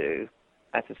can do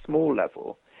at a small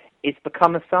level is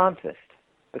become a scientist,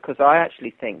 because I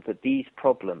actually think that these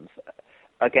problems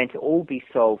are going to all be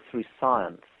solved through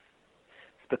science.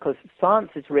 Because science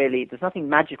is really, there's nothing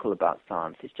magical about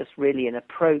science, it's just really an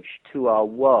approach to our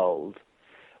world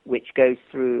which goes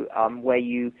through where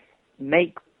you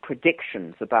make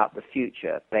predictions about the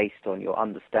future based on your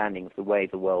understanding of the way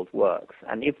the world works.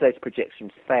 And if those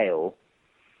predictions fail,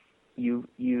 you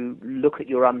look at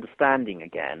your understanding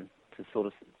again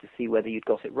to see whether you'd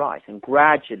got it right. And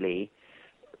gradually,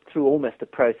 through almost a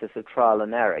process of trial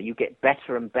and error, you get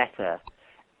better and better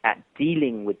at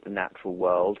dealing with the natural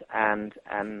world and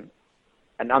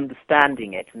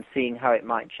understanding it and seeing how it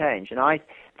might change. And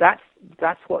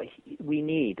that's what we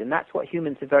need, and that's what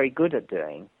humans are very good at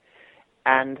doing.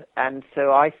 And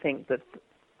so I think that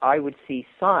I would see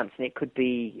science, and it could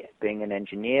be being an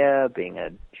engineer, being a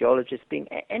geologist, being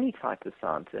any type of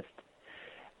scientist,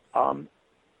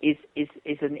 is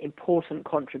an important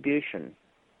contribution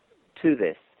to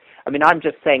this. I mean, I'm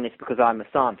just saying this because I'm a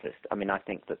scientist. I mean, I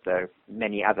think that there are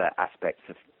many other aspects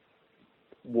of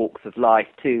walks of life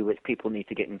too, which people need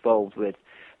to get involved with.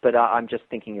 But I'm just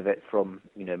thinking of it from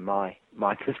my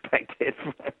perspective.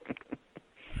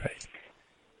 Right.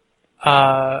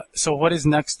 So what is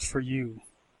next for you?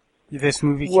 This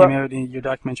movie came out, your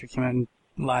documentary came out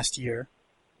last year.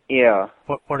 Yeah.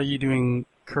 What are you doing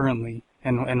currently,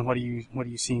 and what are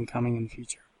you seeing coming in the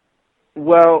future?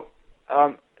 Well,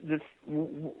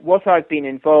 what I've been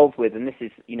involved with, and this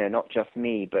is not just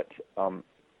me, but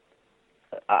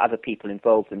other people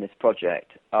involved in this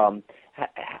project,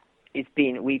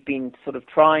 we've been sort of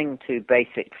trying to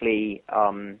basically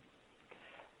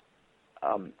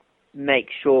make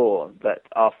sure that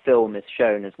our film is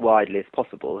shown as widely as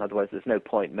possible. Otherwise, there's no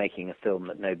point making a film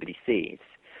that nobody sees.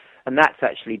 And that's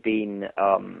actually been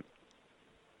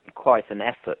quite an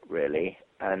effort, really.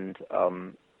 And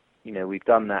we've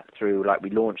done that through, we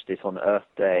launched it on Earth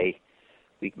Day.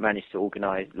 We managed to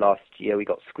organize last year. We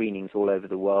got screenings all over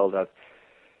the world. I've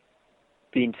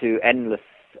been to endless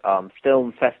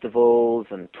film festivals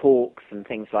and talks and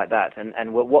things like that.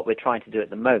 And what we're trying to do at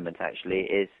the moment, actually,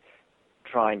 is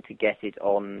trying to get it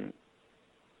on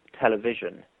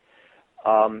television.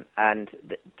 And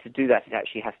to do that, it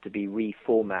actually has to be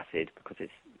reformatted because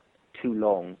it's too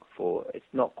long it's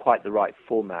not quite the right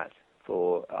format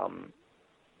for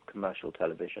commercial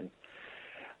television.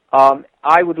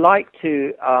 I would like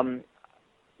to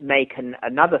make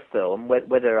another film,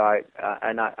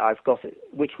 I've got it,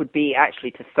 which would be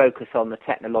actually to focus on the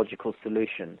technological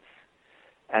solutions.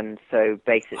 And so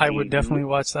basically, I would definitely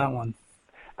watch that one.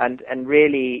 And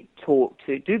really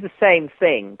do the same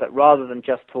thing, but rather than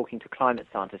just talking to climate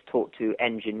scientists, talk to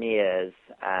engineers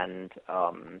and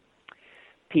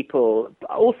people,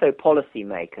 also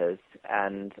policymakers,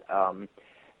 and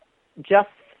just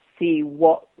see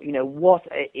what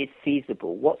is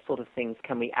feasible, what sort of things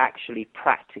can we actually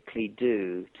practically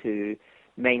do to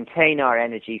maintain our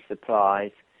energy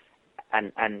supplies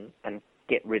and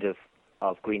get rid of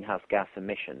greenhouse gas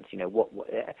emissions.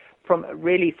 From a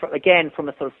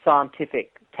sort of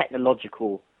scientific,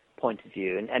 technological point of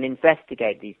view, and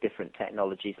investigate these different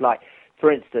technologies. Like,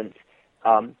 for instance,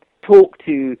 talk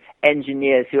to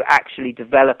engineers who are actually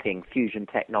developing fusion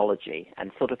technology,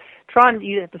 and sort of try and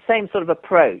use the same sort of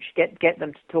approach. Get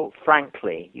them to talk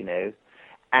frankly,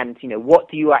 and what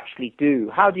do you actually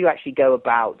do? How do you actually go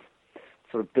about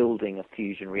sort of building a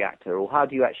fusion reactor, or how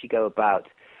do you actually go about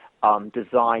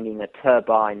designing a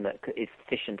turbine that is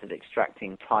efficient at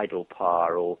extracting tidal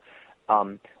power, or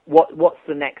what's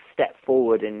the next step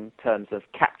forward in terms of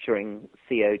capturing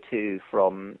CO2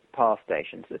 from power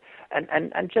stations,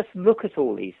 and just look at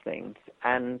all these things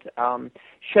and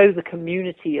show the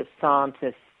community of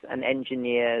scientists and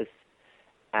engineers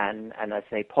and I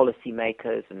say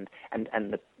policymakers and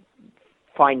the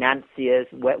financiers,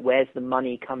 where's the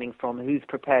money coming from, who's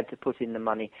prepared to put in the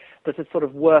money, that are sort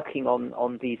of working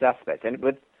on these aspects. And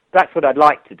that's what I'd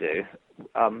like to do,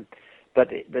 but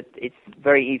it's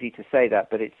very easy to say that,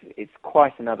 but it's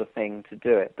quite another thing to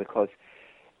do it, because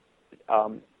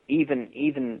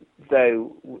even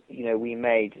though we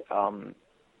made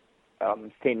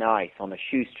thin ice on a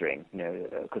shoestring,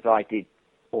 because I did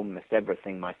almost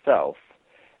everything myself,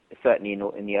 certainly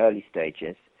in the early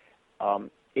stages,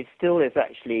 it still is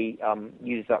actually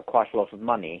uses up quite a lot of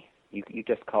money. You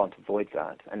just can't avoid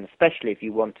that, and especially if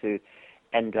you want to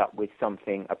end up with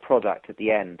a product at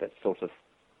the end that sort of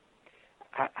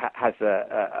has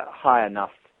a high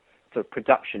enough sort of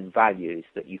production values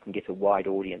that you can get a wide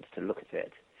audience to look at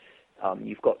it.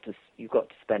 You've got to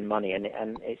spend money,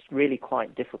 and it's really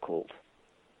quite difficult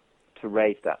to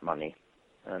raise that money,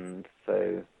 and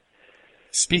so.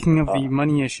 Speaking of the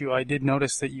money issue, I did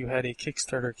notice that you had a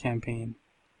Kickstarter campaign.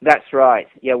 That's right.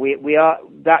 Yeah, we are.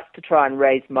 That's to try and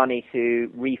raise money to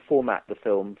reformat the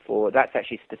film that's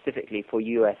actually specifically for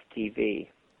US TV,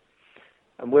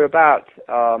 and we're about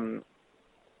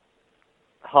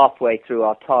halfway through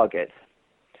our target.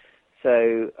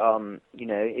 So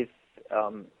if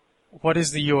what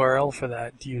is the URL for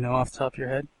that? Do you know off the top of your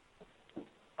head?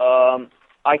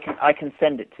 I can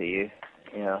send it to you.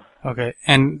 Yeah. Okay,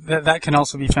 and that can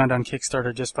also be found on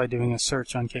Kickstarter just by doing a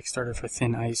search on Kickstarter for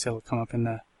Thin Ice. It'll come up in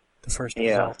the first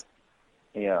result.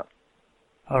 Yeah.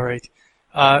 All right.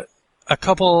 A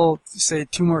couple, say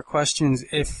 2 more questions.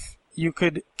 If you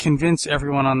could convince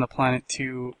everyone on the planet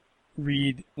to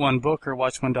read one book or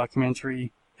watch one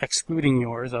documentary, excluding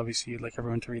yours, obviously you'd like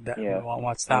everyone to read that. Yeah.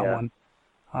 Watch that one.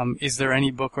 Is there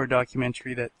any book or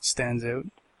documentary that stands out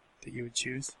that you would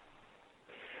choose?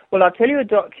 Well, I'll tell you a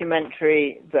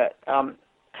documentary that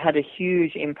had a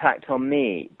huge impact on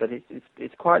me, but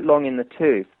it's quite long in the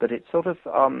tooth, but it sort of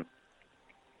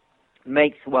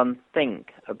makes one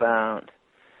think about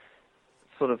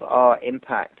sort of our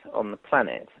impact on the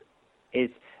planet is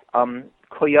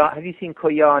have you seen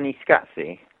Koyani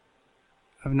Scatzi?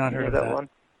 I've not heard of that one.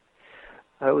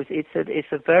 It's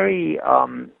a very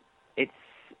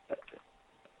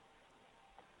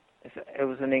it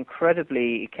was an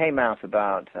incredibly. It came out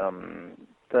about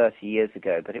 30 years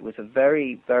ago, but it was a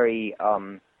very, very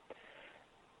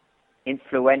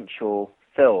influential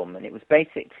film, and it was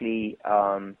basically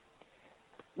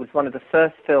was one of the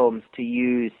first films to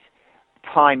use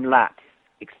time lapse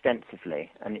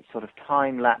extensively, and it's sort of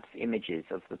time lapse images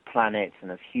of the planet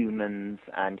and of humans,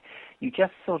 and you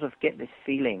just sort of get this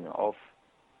feeling of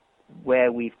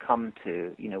where we've come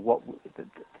to. What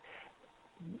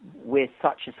we're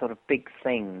such a sort of big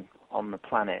thing on the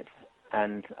planet,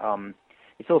 and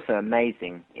it's also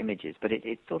amazing images, but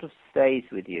it sort of stays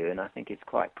with you, and I think it's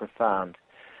quite profound.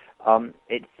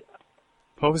 It's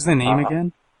What was the name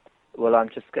again? Well, I'm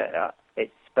just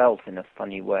it's spelt in a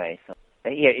funny way. So,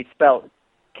 it's spelt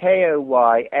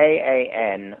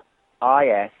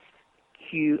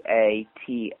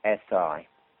Koyanisqatsi.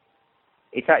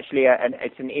 It's actually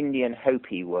it's an Indian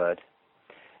Hopi word,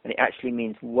 and it actually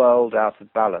means world out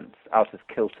of balance, out of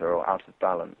kilter, or out of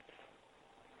balance.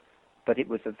 But it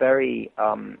was a very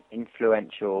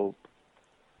influential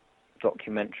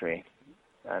documentary,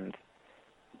 and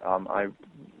I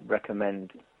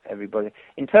recommend everybody.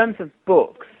 In terms of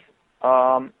books,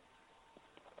 I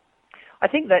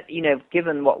think that,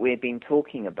 given what we've been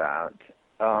talking about,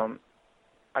 I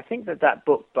think that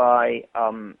book by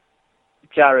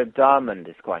Jared Diamond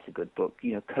is quite a good book,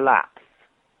 Collapse.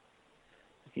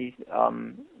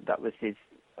 That was his,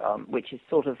 which is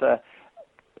sort of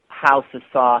how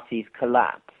societies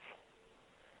collapse,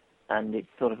 and it's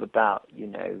sort of about,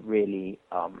 really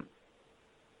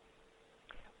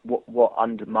what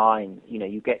undermines.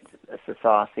 You get a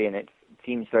society and it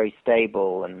seems very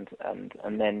stable, and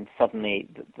then suddenly,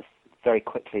 very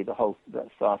quickly, the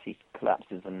society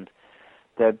collapses. And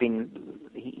there have been,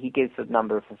 he gives a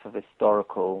number of sort of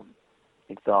historical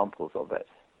examples of it.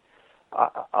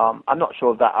 I'm not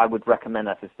sure that I would recommend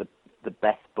that as the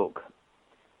best book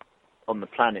on the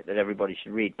planet that everybody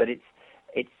should read, but it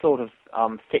sort of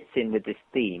fits in with this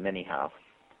theme anyhow.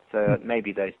 So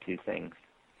maybe those two things.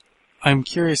 I'm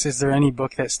curious, is there any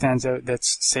book that stands out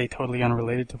that's, say, totally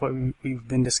unrelated to what we've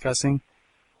been discussing?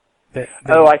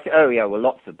 Oh yeah, well,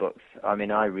 lots of books. I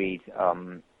mean, I read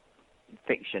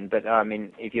fiction, but I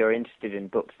mean, if you're interested in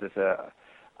books, there's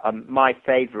my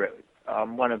favorite,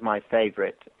 one of my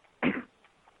favorite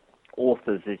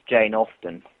authors is Jane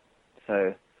Austen.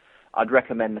 So I'd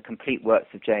recommend the complete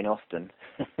works of Jane Austen.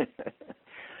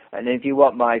 And if you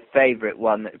want my favorite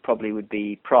one, it probably would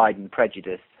be Pride and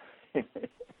Prejudice.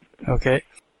 Okay.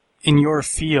 In your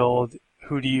field,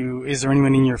 is there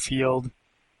anyone in your field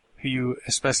who you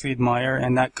especially admire?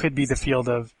 And that could be the field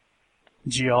of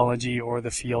geology or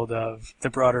the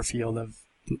broader field of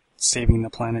saving the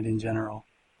planet in general.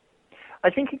 I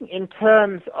think in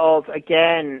terms of,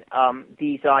 again,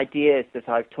 these ideas that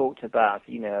I've talked about,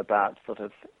 about sort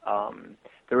of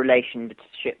the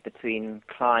relationship between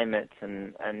climate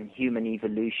and human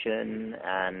evolution,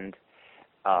 and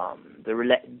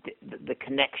the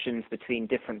connections between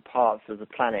different parts of the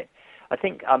planet. I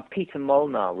think Peter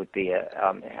Molnar would be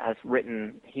has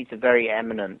written. He's a very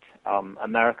eminent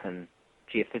American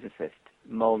geophysicist.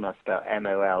 Molnar, spelled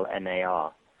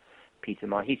Molnar. Peter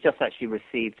Molnar. He's just actually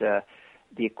received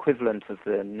the equivalent of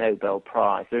the Nobel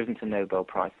Prize. There isn't a Nobel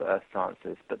Prize for Earth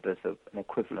Sciences, but there's an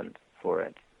equivalent for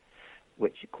it,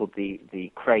 which is called the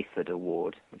Crayford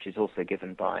Award, which is also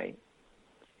given by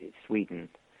Sweden.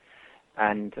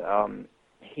 And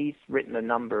he's written a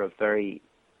number of very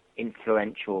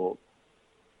influential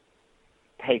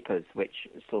papers which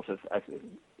sort of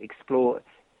explored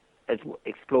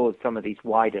some of these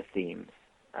wider themes.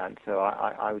 And so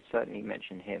I would certainly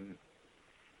mention him.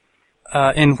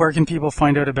 And where can people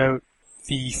find out about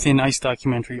the Thin Ice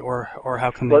documentary, or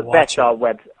how can they watch it? Our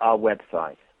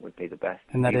website would be the best.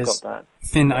 And that is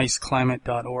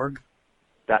thiniceclimate.org?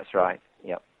 That's right,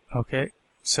 yep. Okay,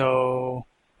 so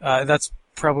that's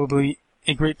probably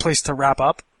a great place to wrap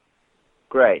up.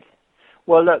 Great.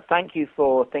 Well, look, thank you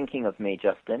for thinking of me,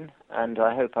 Justin, and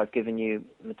I hope I've given you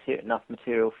enough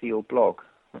material for your blog.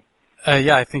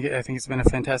 Yeah, I think it's been a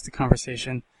fantastic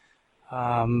conversation.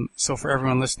 So for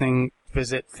everyone listening,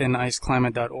 visit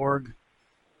thiniceclimate.org.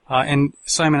 And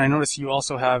Simon, I noticed you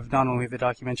also have not only the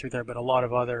documentary there, but a lot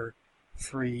of other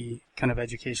free kind of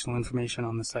educational information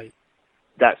on the site.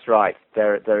 That's right.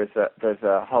 There's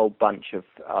a whole bunch of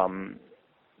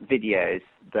videos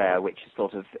there which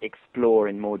sort of explore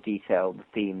in more detail the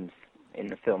themes in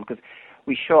the film, because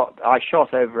I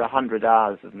shot over 100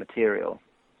 hours of material,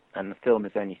 and the film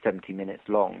is only 70 minutes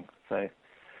long. So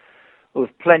there's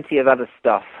plenty of other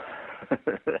stuff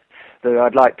that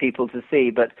I'd like people to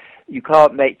see, but you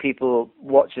can't make people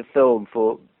watch a film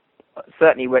for,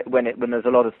 certainly when there's a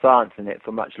lot of science in it,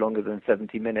 for much longer than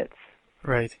 70 minutes.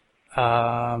 Right.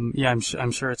 Yeah,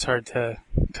 I'm sure it's hard to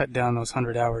cut down those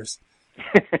 100 hours.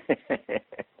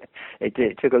 It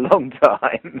did. It took a long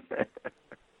time.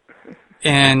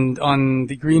 And on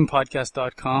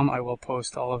thegreenpodcast.com, I will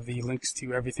post all of the links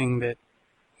to everything that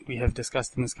we have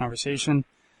discussed in this conversation.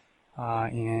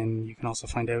 And you can also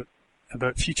find out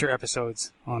about future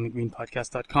episodes on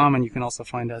thegreenpodcast.com, and you can also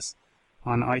find us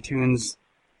on iTunes.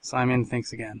 Simon,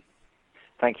 thanks again.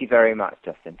 Thank you very much,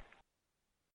 Justin.